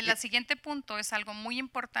 El siguiente punto es algo muy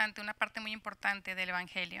importante, una parte muy importante del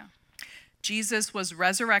Evangelio. Jesus was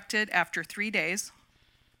resurrected after 3 days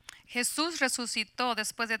Jesús resucitó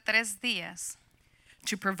después de 3 días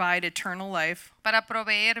to provide eternal life para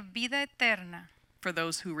proveer vida eterna for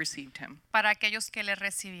those who received him. para aquellos que le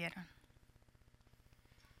recibieron.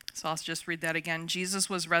 So I'll just read that again. Jesus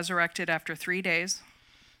was resurrected after 3 days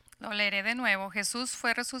Lo leeré de nuevo. Jesús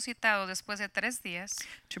fue resucitado después de 3 días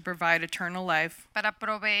to provide eternal life para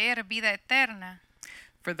proveer vida eterna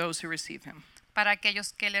for those who receive him. para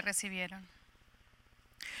aquellos que le recibieron.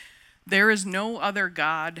 There is no other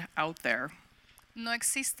God out there No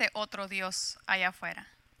existe otro Dios allá afuera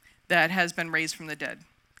that has been raised from the dead.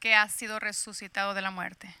 que ha sido resucitado de la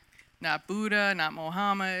muerte. Not Buddha, not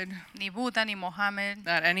Mohammed, Ni Buda, ni Mohammed,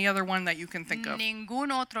 not any other one that you can think of.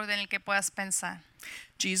 ningún otro en el que puedas pensar.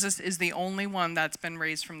 Jesus is the only one that's been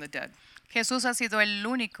raised from the dead. Jesús ha sido el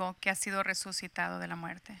único que ha sido resucitado de la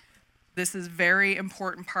muerte. This is very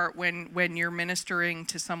important part when you're ministering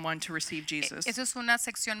to someone to receive Jesus. Eso es una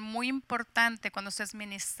sección muy importante cuando estés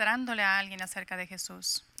ministrándole a alguien acerca de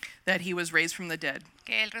Jesús, That he was raised from the dead.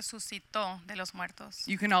 que Él resucitó de los muertos.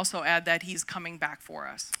 You can also add that he's coming back for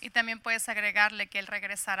us. Y también puedes agregarle que Él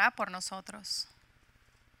regresará por nosotros.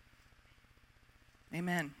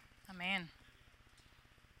 Amen. Amén.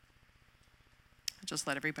 I'll just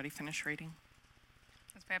let everybody finish reading.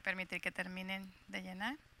 Les voy a permitir que terminen de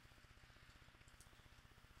llenar.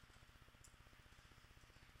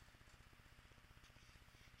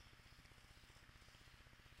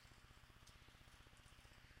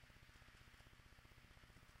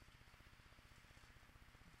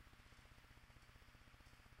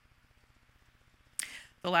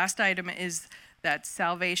 The last item is that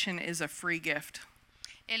salvation is a free gift.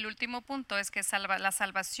 El último punto es que la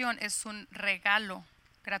salvación es un regalo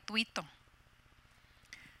gratuito.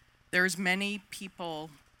 There's many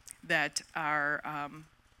people that are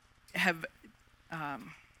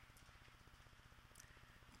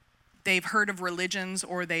they've heard of religions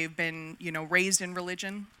or they've been, raised in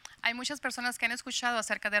religion. Hay muchas personas que han escuchado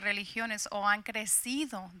acerca de religiones o han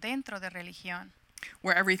crecido dentro de religión,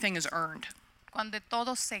 Where everything is earned. cuando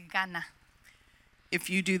todo se gana. If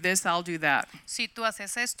you do this, I'll do that. Si tú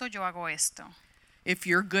haces esto, yo hago esto. If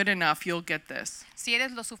you're good enough, you'll get this. Si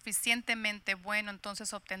eres lo suficientemente bueno,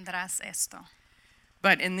 entonces obtendrás esto.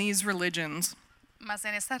 But in these religions, Mas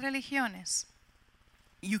en estas religiones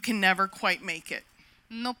you can never quite make it.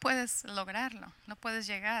 no puedes lograrlo, no puedes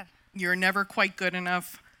llegar. You're never quite good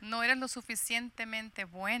enough. No eres lo suficientemente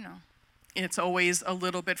bueno. It's always a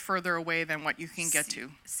little bit further away than what you can get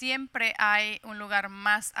to. Siempre hay un lugar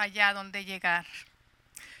más allá donde llegar.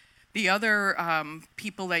 The other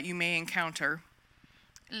people that you may encounter,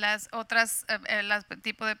 Las otras, las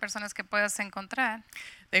tipo de personas que puedas encontrar,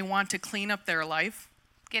 they want to clean up their life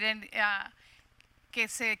quieren que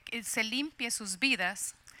se limpie sus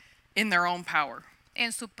vidas in their own power.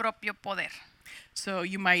 en su propio poder. So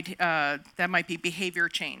you might that might be behavior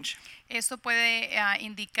change. Esto puede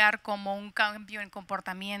indicar como un cambio en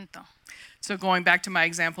comportamiento. So going back to my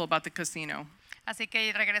example about the casino, Así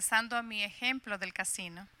que regresando a mi ejemplo del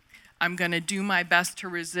casino, I'm going to do my best to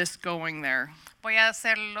resist going there. voy a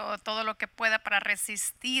hacerlo todo lo que pueda para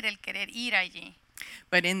resistir el querer ir allí.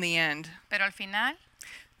 But in the end, Pero al final,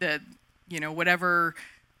 whatever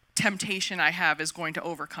temptation I have is going to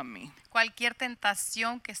overcome me. cualquier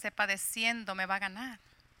tentación que esté padeciendo me va a ganar.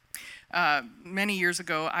 Many years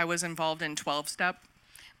ago, I was involved in 12-step.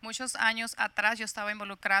 Muchos años atrás yo estaba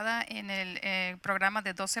involucrada en el programa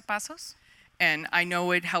de 12 pasos And I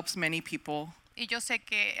know it helps many people. y yo sé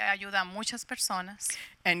que ayuda a muchas personas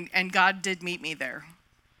And God did meet me there.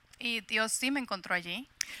 y Dios sí me encontró allí,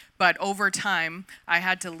 But over time, I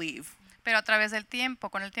had to leave. pero a través del tiempo,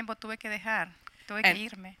 con el tiempo tuve que tuve que And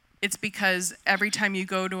irme. it's because every time you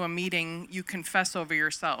go to a meeting, you confess over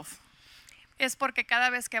yourself. Es porque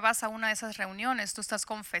cada vez que vas a una de esas reuniones tú estás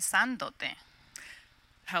confesándote.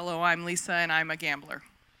 Hello, I'm Lisa and I'm a gambler.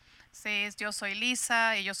 Sí, yo soy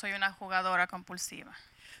Lisa y yo soy una jugadora compulsiva.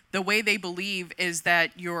 The way they believe is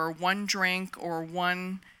that you're one drink or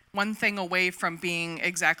one thing away from being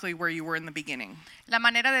exactly where you were in the beginning. La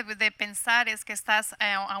manera de pensar es que estás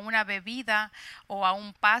a una bebida o a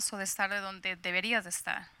un paso de estar de donde deberías de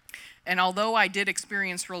estar. And although I did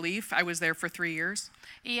experience relief, I was there for 3 years.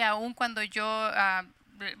 Y aun cuando yo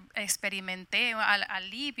experimenté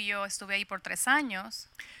alivio, estuve ahí por 3 años,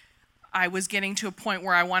 I was getting to a point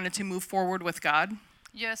where I wanted to move forward with God,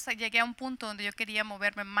 yo llegué a un punto donde yo quería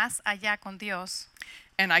moverme más allá con Dios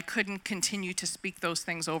and I couldn't continue to speak those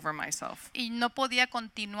things over myself. y no podía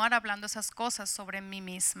continuar hablando esas cosas sobre mí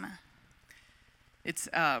misma.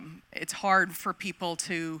 It's hard for people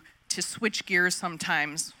to switch gears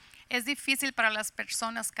sometimes Es difícil para las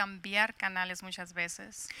personas cambiar canales muchas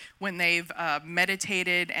veces. when they've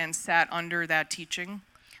meditated and sat under that teaching.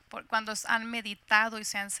 Cuando han meditado y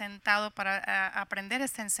se han sentado para aprender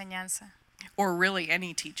esta enseñanza Or really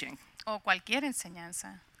any teaching. o cualquier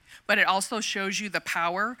enseñanza. But it also shows you the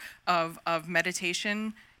power of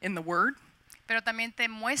meditation in the Word, Pero también te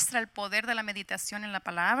muestra el poder de la meditación en la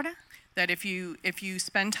palabra, that if you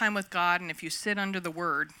spend time with God and if you sit under the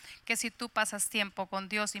Word, que si tú pasas tiempo con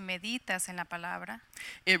Dios y meditas en la palabra,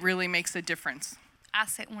 it really makes a difference.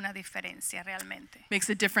 hace una diferencia realmente. Makes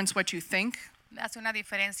a difference what you think, Hace una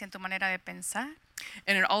diferencia en tu manera de pensar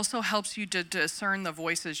and it also helps you to discern the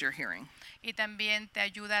voices you're hearing. y también te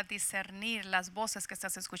ayuda a discernir las voces que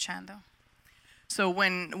estás escuchando. So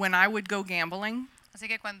when I would go gambling, Así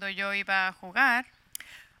que cuando yo iba a jugar,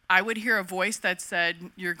 I would hear a voice that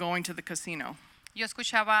said, "You're going to the casino." yo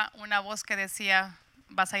escuchaba una voz que decía,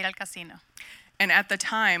 vas a ir al casino. And at the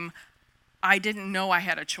time, I didn't know I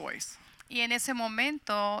had a choice. Y en ese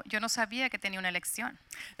momento yo no sabía que tenía una elección.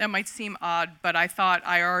 That might seem odd, but I thought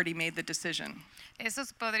I already made the decision. Eso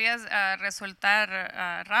podría resultar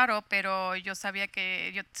raro, pero yo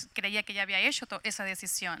creía que ya había hecho esa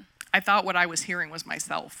decisión. I thought what I was hearing was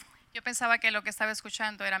myself, Yo pensaba que lo que estaba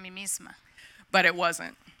escuchando era mí misma, but it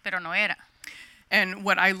wasn't. pero no era. And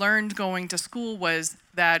what I learned going to school was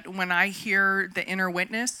that when I hear the inner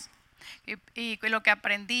witness, Y lo que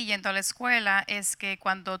aprendí yendo a la escuela es que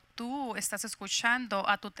cuando tú estás escuchando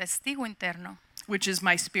a tu testigo interno, which is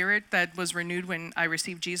my spirit that was renewed when I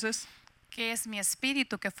received Jesus, que es mi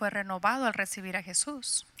espíritu que fue renovado al recibir a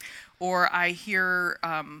Jesús, or I hear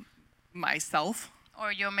myself, o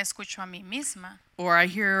yo me escucho a mí misma, or I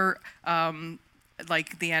hear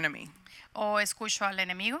like the enemy, o escucho al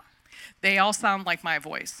enemigo, they all sound like my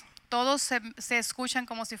voice. todos se escuchan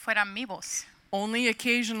como si fueran mi voz. Only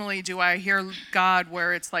occasionally do I hear God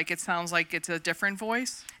where it sounds like it's a different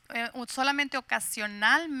voice. Solamente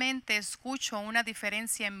ocasionalmente escucho una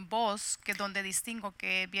diferencia en voz que donde distingo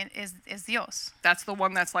que es Dios. That's the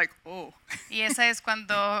one that's like, oh. Y esa es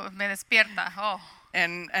cuando me despierta. Oh.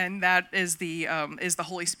 And that is the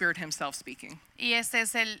Holy Spirit himself speaking. Y ese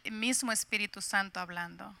es el mismo Espíritu Santo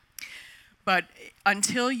hablando. But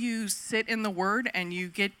until you sit in the Word and you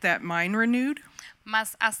get that mind renewed,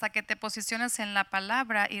 Mas hasta que te posicionas en la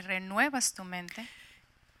palabra y renuevas tu mente,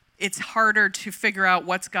 it's harder to figure out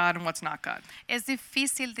what's God and what's not God. es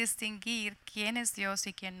difícil distinguir quién es Dios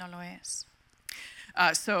y quién no lo es.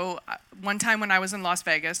 So one time when I was in Las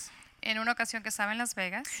Vegas, En una ocasión que estaba en Las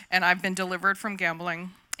Vegas and I've been delivered from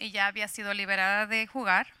gambling, y ya había sido liberada de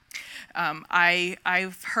jugar,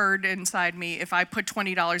 I've heard inside me, if I put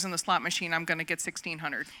 $20 in the slot machine, I'm going to get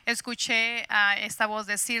 1,600. Escuché a esta voz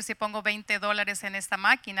decir, si pongo $20 en esta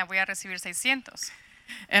máquina, voy a recibir 600.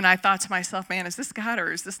 And I thought to myself, man, is this God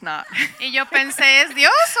or is this not? Y yo pensé, ¿es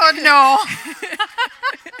Dios o no?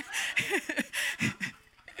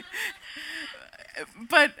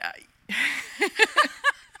 But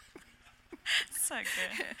So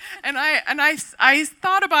good. and I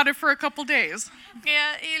thought about it for a couple days.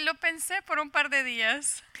 Y lo pensé por un par de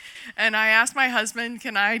días. And I asked my husband,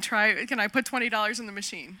 can I put $20 in the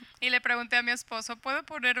machine? Y le pregunté a mi esposo, ¿puedo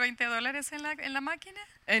poner $20 en la máquina?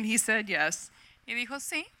 And he said yes. Y dijo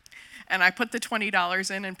sí. And I put the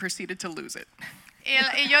 $20 in and proceeded to lose it.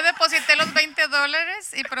 Y yo deposité los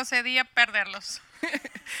 $20 y procedí a perderlos.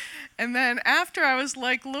 And then after I was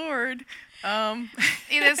like, Lord,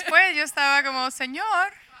 Y después yo estaba como,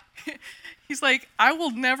 Señor. he's like, I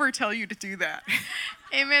will never tell you to do that.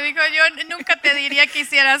 Y me dijo, yo nunca te diría que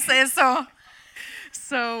hicieras eso.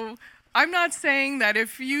 So I'm not saying that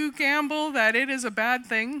if you gamble that it is a bad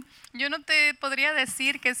thing. Yo no te podría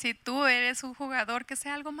decir que si tú eres un jugador que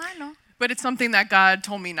sea algo malo. But it's something that God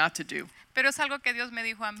told me not to do. Pero es algo que Dios me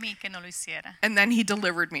dijo a mí que no lo hiciera. And then he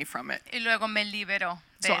delivered me from it. Y luego me liberó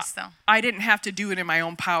de So esto. I didn't have to do it in my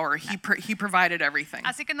own power. He provided everything.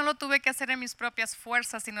 Así que no lo tuve que hacer en mis propias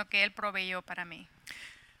fuerzas, sino que Él proveyó para mí.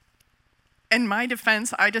 In my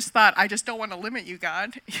defense, I just thought, I just don't want to limit you,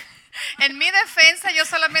 God. En mi defensa yo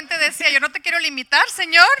solamente decía, yo no te quiero limitar,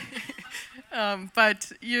 Señor.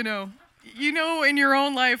 But you know in your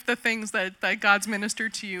own life the things that God's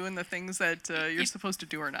ministered to you and the things that you're supposed to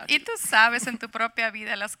do or not. Y tú sabes en tu propia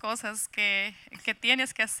vida las cosas que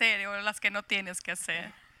tienes que hacer o las que no tienes que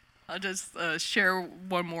hacer. I'll just share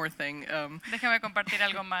one more thing. Déjame compartir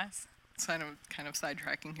algo más. It's kind of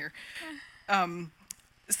sidetracking here.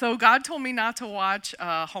 So God told me not to watch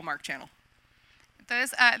Hallmark Channel.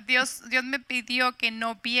 Entonces Dios me pidió que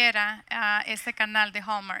no viera este canal de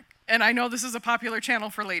Hallmark. And I know this is a popular channel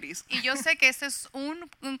for ladies. Y yo sé que este es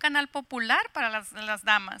un canal popular para las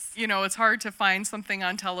damas. You know, it's hard to find something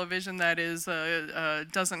on television that is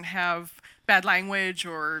doesn't have bad language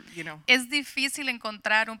or, you know. Es difícil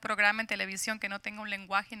encontrar un programa en televisión que no tenga un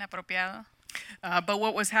lenguaje inapropiado. But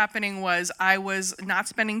what was happening was I was not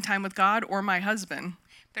spending time with God or my husband.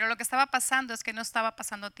 Pero lo que estaba pasando es que no estaba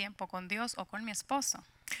pasando tiempo con Dios o con mi esposo.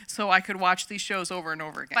 So I could watch these shows over and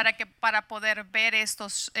over again. Para poder ver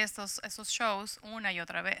esos shows una y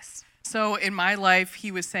otra vez. So in my life,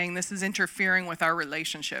 he was saying this is interfering with our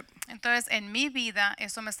relationship. Entonces, en mi vida,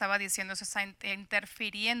 eso me estaba diciendo, eso está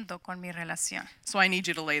interfiriendo con mi relación. So I need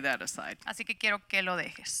you to lay that aside. Así que quiero que lo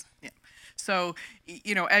dejes. Yeah. So,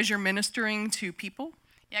 you know, as you're ministering to people,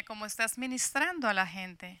 Ya como estás ministrando a la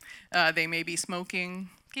gente, they may be smoking.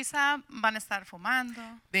 quizá van a estar fumando,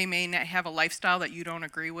 They may not have a lifestyle that you don't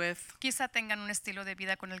agree with. quizá tengan un estilo de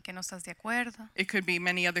vida con el que no estás de acuerdo. It could be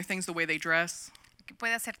many other things, the way they dress. Que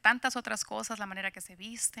puede hacer tantas otras cosas, la manera que se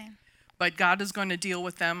visten. But God is going to deal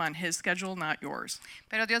with them on his schedule, not yours.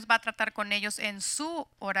 Pero Dios va a tratar con ellos en su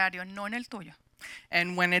horario, no en el tuyo.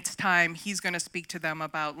 And when it's time, he's going to speak to them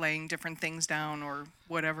about laying different things down or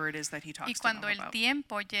whatever it is that he Y talks to them cuando el about.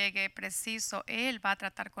 tiempo llegue preciso, Él va a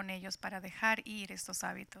tratar con ellos para dejar ir estos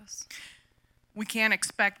hábitos. We can't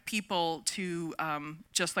expect people to,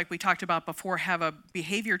 just like we talked about before, have a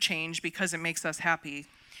behavior change because it makes us happy.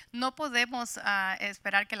 No podemos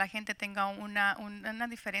esperar que la gente tenga una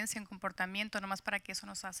diferencia en comportamiento nomás para que eso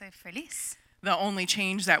nos hace feliz. The only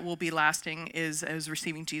change that will be lasting is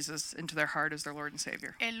receiving Jesus into their heart as their Lord and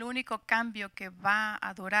Savior. El único cambio que va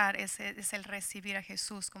a durar es el recibir a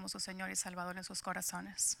Jesús como su Señor y Salvador en sus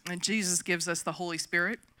corazones. And Jesus gives us the Holy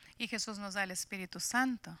Spirit, Y Jesús nos da el Espíritu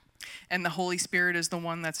Santo. and the Holy Spirit is the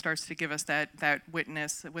one that starts to give us that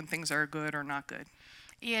witness when things are good or not good.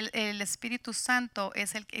 Y el Espíritu Santo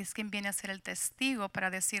es quien viene a ser el testigo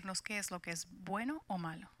para decirnos qué es lo que es bueno o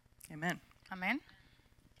malo. Amen. Amén.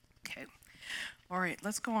 Okay. All right,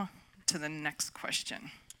 let's go on to the next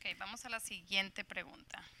question. Okay, vamos a la siguiente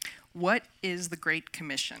pregunta. What is the Great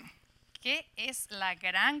Commission? ¿Qué es la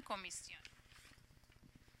gran comisión?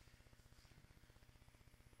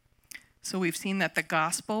 So we've seen that the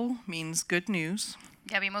gospel means good news,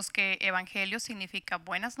 Ya vimos que evangelio significa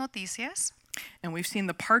buenas noticias. and we've seen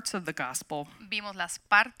the parts of the gospel. Vimos las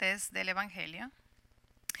partes del evangelio.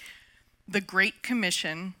 The Great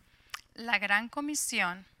Commission La gran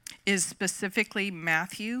comisión is specifically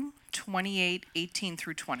Matthew 28:18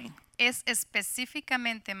 through 20. es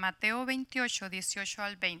específicamente Mateo 28, 18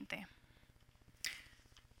 al 20.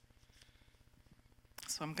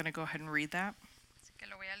 So I'm going to go ahead and read that. Así que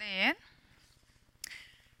lo voy a leer.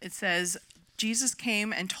 It says, Jesus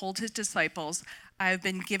came and told his disciples, I have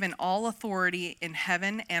been given all authority in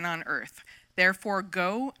heaven and on earth. Therefore,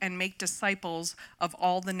 go and make disciples of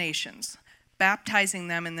all the nations, baptizing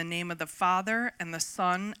them in the name of the Father and the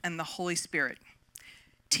Son and the Holy Spirit.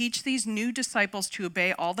 Teach these new disciples to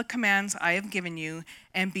obey all the commands I have given you,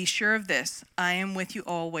 and be sure of this, I am with you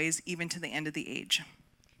always, even to the end of the age.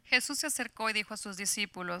 Jesús se acercó y dijo a sus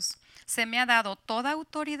discípulos, se me ha dado toda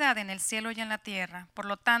autoridad en el cielo y en la tierra. Por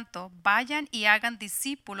lo tanto, vayan y hagan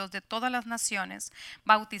discípulos de todas las naciones,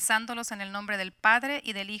 bautizándolos en el nombre del Padre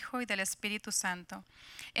y del Hijo y del Espíritu Santo.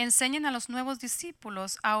 Enseñen a los nuevos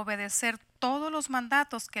discípulos a obedecer todos los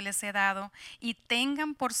mandatos que les he dado y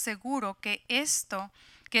tengan por seguro que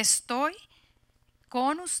estoy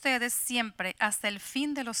con ustedes siempre hasta el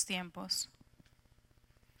fin de los tiempos.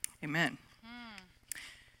 Amen.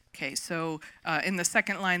 Okay, so in the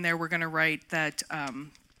second line there, we're going to write that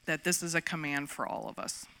this is a command for all of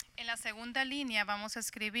us. En la segunda línea vamos a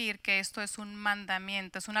escribir que esto es un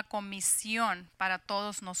mandamiento, es una comisión para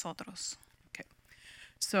todos nosotros. Okay,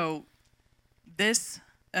 so this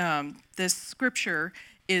scripture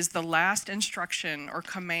is the last instruction or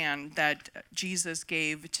command that Jesus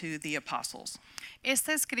gave to the apostles.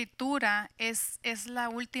 Esta escritura es la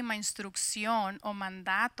última instrucción o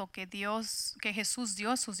mandato que Jesús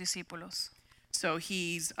dio a sus discípulos. So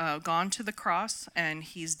he's gone to the cross and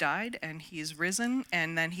he's died and he's risen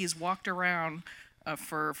and then he's walked around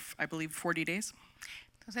for, I believe, 40 days.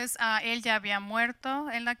 Entonces, él ya había muerto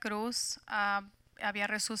en la cruz, había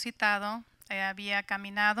resucitado, había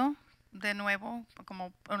caminado de nuevo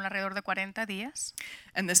como alrededor de 40 días.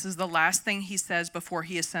 And this is the last thing he says before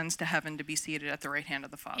he ascends to heaven to be seated at the right hand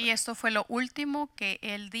of the Father. Y esto fue lo último que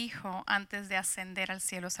él dijo antes de ascender al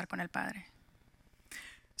cielo, estar con el Padre.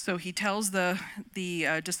 So he tells the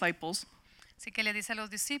disciples, Así que le dice a los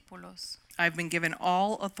discípulos, I've been given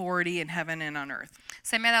all authority in heaven and on earth.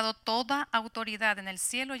 se me ha dado toda autoridad en el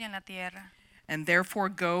cielo y en la tierra. And therefore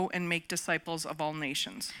go and make disciples of all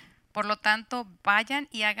nations. Por lo tanto, vayan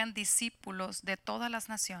y hagan discípulos de todas las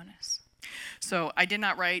naciones. So I did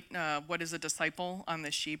not write what is a disciple on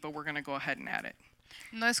this sheet, but we're going to go ahead and add it.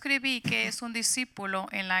 No escribí que es un discípulo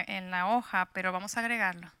en la hoja, pero vamos a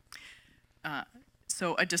agregarlo.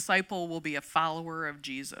 So a disciple will be a follower of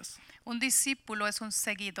Jesus. Un discípulo es un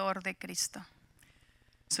seguidor de Cristo.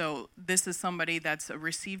 So this is somebody that's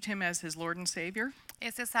received him as his Lord and Savior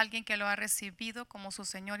Este es alguien que lo ha recibido como su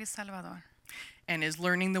Señor y Salvador. and is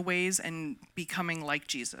learning the ways and becoming like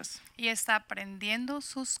Jesus. Y está aprendiendo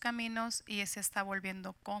sus caminos y se está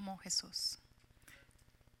volviendo como Jesús.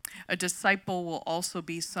 A disciple will also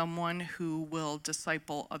be someone who will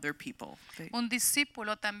disciple other people. Un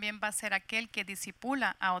discípulo también va a ser aquel que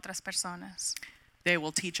discipula a otras personas. They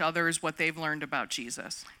will teach others what they've learned about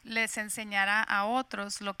Jesus. Les enseñará a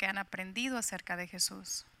otros lo que han aprendido acerca de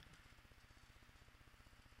Jesús.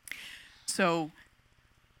 So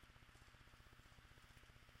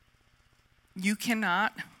you can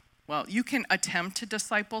attempt to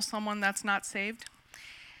disciple someone that's not saved,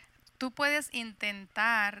 Tú puedes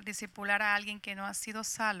intentar discipular a alguien que no ha sido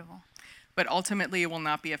salvo, but ultimately it will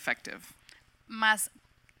not be effective. mas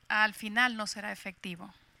al final no será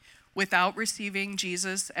efectivo. Without receiving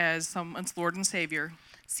Jesus as someone's Lord and Savior,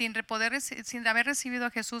 Sin haber recibido a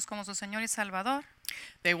Jesús como su Señor y Salvador,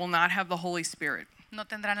 they will not have the Holy Spirit. no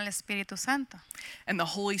tendrán el Espíritu Santo. And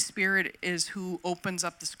the Holy Spirit is who opens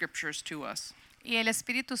up the scriptures to us. Y el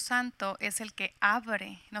Espíritu Santo es el que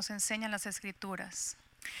abre, nos enseña las Escrituras.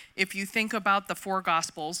 If you think about the four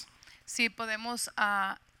Gospels, Si podemos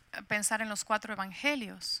pensar en los 4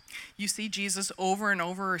 evangelios, you see Jesus over and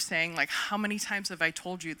over saying, like, how many times have I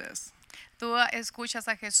told you this? tú escuchas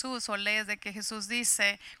a Jesús o lees de que Jesús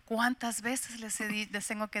dice, ¿cuántas veces les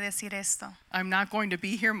tengo que decir esto? I'm not going to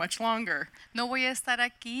be here much longer. No voy a estar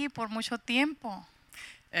aquí por mucho tiempo.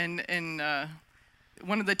 And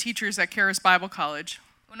one of the teachers at Charis Bible College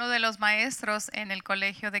Uno de los maestros en el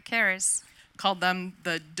colegio de Charis called them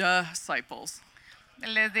the disciples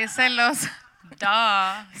les dice los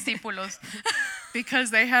discípulos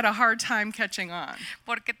because they had a hard time catching on.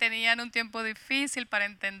 porque tenían un tiempo difícil para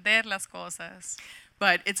entender las cosas,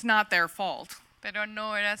 But it's not their fault pero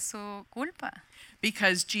no era su culpa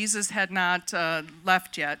because Jesus had not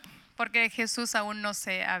left yet porque Jesús aún no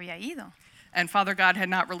se había ido and Father God had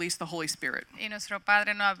not released the Holy Spirit. y nuestro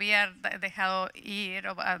Padre no había dejado ir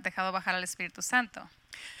o dejado bajar al Espíritu Santo.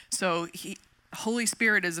 So Holy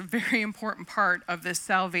Spirit is a very important part of this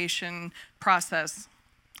salvation process.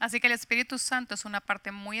 Así que el Espíritu Santo es una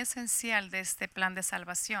parte muy esencial de este plan de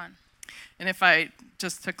salvación. And if I,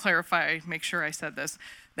 just to clarify, make sure I said this,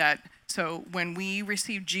 that so when we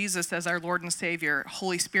receive Jesus as our Lord and Savior,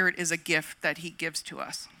 Holy Spirit is a gift that he gives to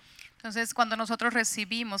us. Entonces, cuando nosotros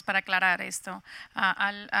recibimos, para aclarar esto,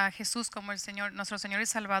 a Jesús como el Señor, nuestro Señor y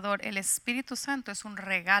Salvador, el Espíritu Santo es un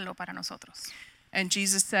regalo para nosotros. And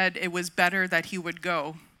Jesus said it was better that he would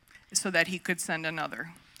go so that he could send another.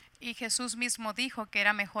 Y Jesús mismo dijo que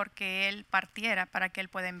era mejor que Él partiera para que Él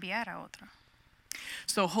pueda enviar a otro.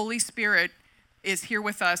 So Holy Spirit is here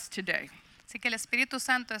with us today. Así que el Espíritu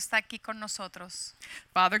Santo está aquí con nosotros.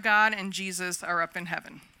 Father God and Jesus are up in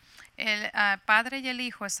heaven. El Padre y el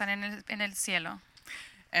Hijo están en el cielo.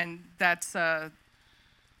 And that's, the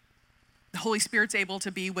Holy Spirit's able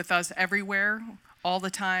to be with us everywhere, all the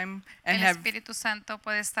time, and El have Espíritu Santo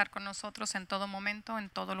puede estar con nosotros en todo momento, en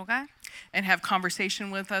todo lugar, conversation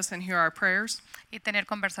with us and hear our prayers. y tener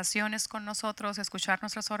conversaciones con nosotros, escuchar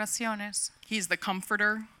nuestras oraciones. He's the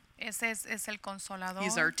comforter. Ese es el consolador,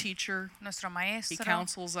 He's our teacher. nuestro He maestro,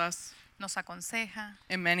 counsels us, nos aconseja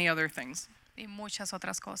and many other things. y muchas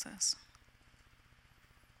otras cosas.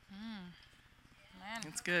 Amen.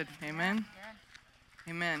 It's good. Amen.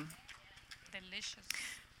 Amen. Delicious.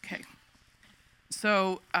 Okay.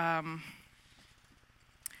 So,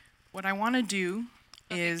 what I want to do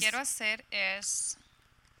Lo que is, quiero hacer es,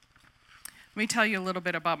 let me tell you a little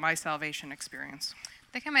bit about my salvation experience.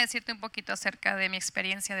 déjame decirte un poquito acerca de mi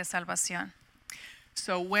experiencia de salvación.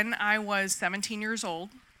 So, when I was 17 years old,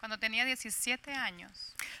 Cuando tenía 17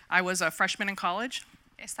 años, I was a freshman in college,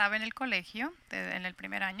 estaba en el colegio, en el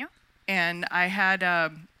primer año, and I had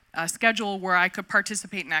a schedule where I could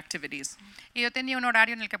participate in activities. y yo tenía un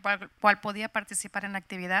horario en el cual podía participar en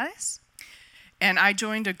actividades. And I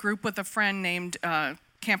joined a group with a friend named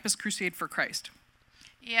Campus Crusade for Christ.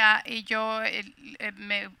 Y yo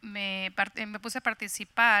me puse a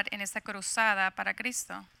participar en esta cruzada para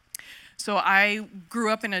Cristo. So I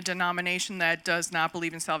grew up in a denomination that does not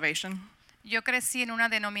believe in salvation, Yo crecí en una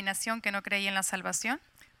denominación que no creía en la salvación,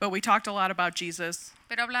 but we talked a lot about Jesus.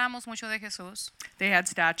 pero hablábamos mucho de Jesús. They had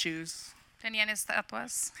statues. Tenían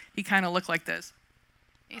estatuas He kind of looked like this.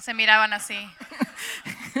 y se miraban así.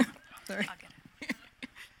 Sorry. Ok.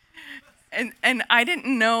 And I didn't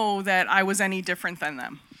know that I was any different than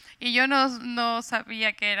them. Y yo no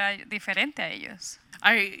sabía que era diferente a ellos.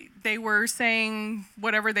 They were saying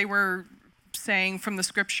whatever they were saying from the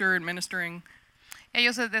scripture and ministering.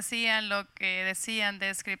 Ellos decían lo que decían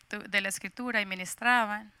de la escritura y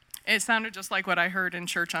ministraban. It sounded just like what I heard in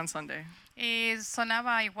church on Sunday. Y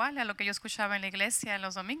sonaba igual a lo que yo escuchaba en la iglesia en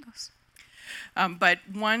los domingos. But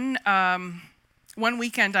one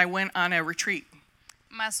weekend I went on a retreat.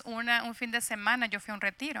 Más un fin de semana yo fui a un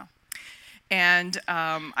retiro. And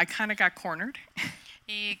I kind of got cornered.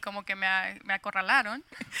 Y como que me acorralaron.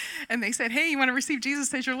 And they said, hey, you want to receive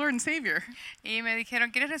Jesus as your Lord and Savior? Y me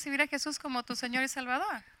dijeron, ¿quieres recibir a Jesús como tu Señor y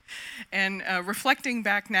Salvador? And reflecting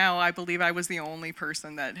back now, I believe I was the only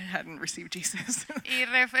person that hadn't received Jesus. Y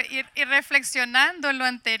reflexionando en lo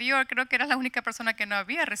anterior, creo que era la única persona que no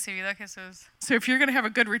había recibido a Jesús. So if you're going to have a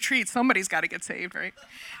good retreat, somebody's got to get saved, right?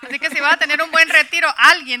 Así que si vas a tener un buen retiro,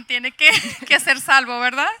 alguien tiene que ser salvo,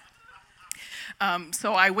 ¿verdad?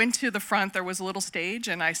 So I went to the front. There was a little stage,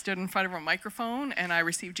 and I stood in front of a microphone, and I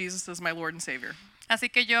received Jesus as my Lord and Savior. Así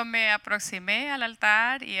que yo me aproximé al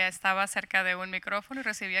altar y estaba cerca de un micrófono y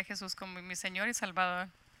recibí a Jesús como mi Señor y Salvador.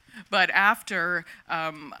 But after,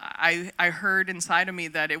 I heard inside of me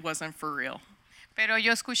that it wasn't for real, Pero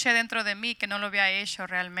yo escuché dentro de mí que no lo había hecho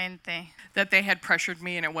realmente, that they had pressured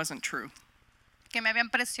me and it wasn't true. que me habían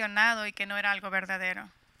presionado y que no era algo verdadero.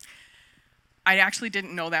 I actually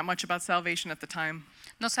didn't know that much about salvation at the time.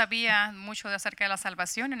 No sabía mucho acerca de la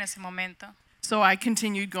salvación en ese momento. So I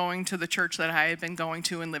continued going to the church that I had been going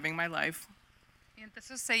to and living my life. Y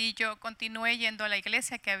entonces ahí yo continué yendo a la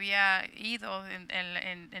iglesia que había ido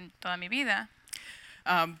en toda mi vida.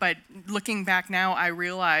 But looking back now, I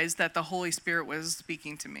realized that the Holy Spirit was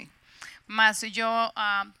speaking to me. Mas yo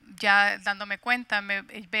ya dándome cuenta,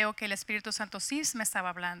 veo que el Espíritu Santo sí me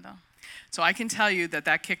estaba hablando. So I can tell you that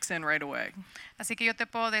that kicks in right away. Así que yo te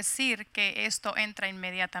puedo decir que esto entra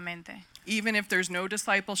inmediatamente. Even if there's no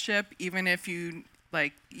discipleship, even if you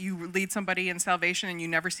lead somebody in salvation and you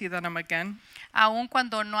never see them again, Aun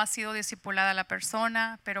cuando no ha sido discipulada la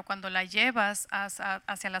persona, pero cuando la llevas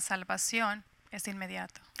hacia la salvación, es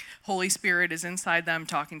inmediato. Holy Spirit is inside them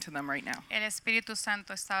talking to them right now. El Espíritu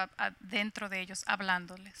Santo está dentro de ellos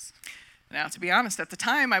hablándoles. Now, to be honest, at the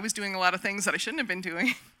time, I was doing a lot of things that I shouldn't have been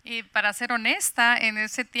doing. Y para ser honesta, en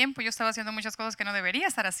ese tiempo yo estaba haciendo muchas cosas que no debería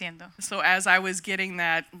estar haciendo. So as I was getting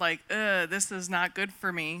that, like, this is not good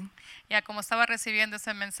for me, Ya como estaba recibiendo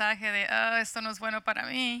ese mensaje de, esto no es bueno para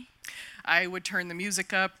mí, I would turn the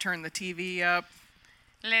music up, turn the TV up,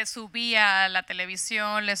 le subía a la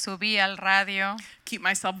televisión, le subía al radio, keep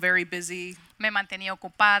myself very busy. me mantenía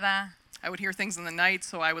ocupada, I would hear things in the night,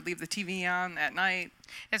 so I would leave the TV on at night.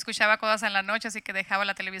 escuchaba cosas en la noche, así que dejaba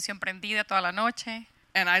la televisión prendida toda la noche.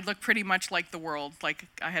 And I'd look pretty much like the world, like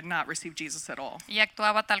I had not received Jesus at all. Y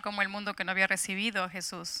actuaba tal como el mundo que no había recibido a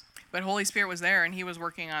Jesús. But Holy Spirit was there, and He was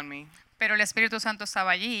working on me. Pero el Espíritu Santo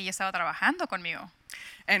estaba allí y estaba trabajando conmigo.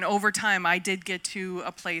 And over time, I did get to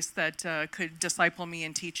a place that could disciple me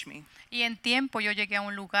and teach me. Y en tiempo yo llegué a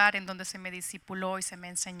un lugar en donde se me discipuló y se me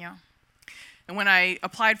enseñó. And when I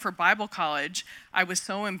applied for Bible college, I was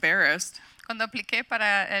so embarrassed Cuando apliqué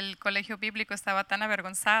para el colegio bíblico estaba tan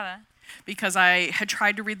avergonzada because I had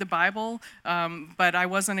tried to read the Bible, but I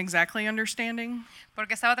wasn't exactly understanding.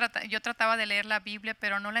 porque yo trataba de leer la Biblia,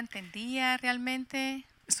 pero no la entendía realmente,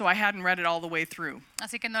 So I hadn't read it all the way through.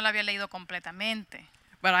 así que no la había leído completamente.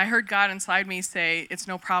 But I heard God inside me say, it's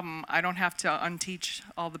no problem. I don't have to unteach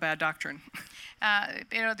all the bad doctrine.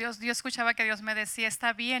 Pero yo escuchaba que Dios me decía,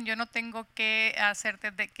 está bien, yo no tengo que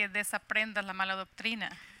hacerte que desaprendas la mala doctrina.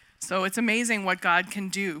 So it's amazing what God can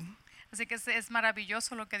do. Así que es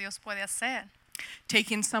maravilloso lo que Dios puede hacer.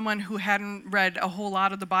 Taking someone who hadn't read a whole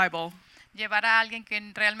lot of the Bible Llevar a alguien que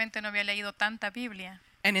realmente no había leído tanta Biblia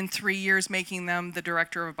and in 3 years making them the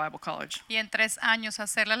director of a Bible college. y en 3 años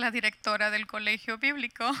hacerla la directora del colegio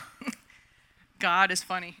bíblico. God is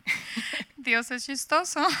funny. Dios es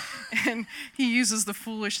chistoso. And He uses the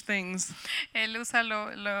foolish things Él usa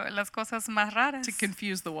las cosas más raras to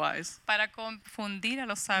confuse the wise. para confundir a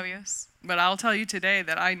los sabios. But I'll tell you today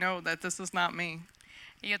that I know that this is not me.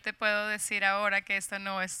 Y yo te puedo decir ahora que esto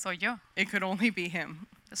no soy yo. It could only be Him.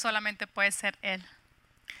 Solamente puede ser Él.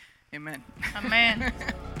 Amen. Amén.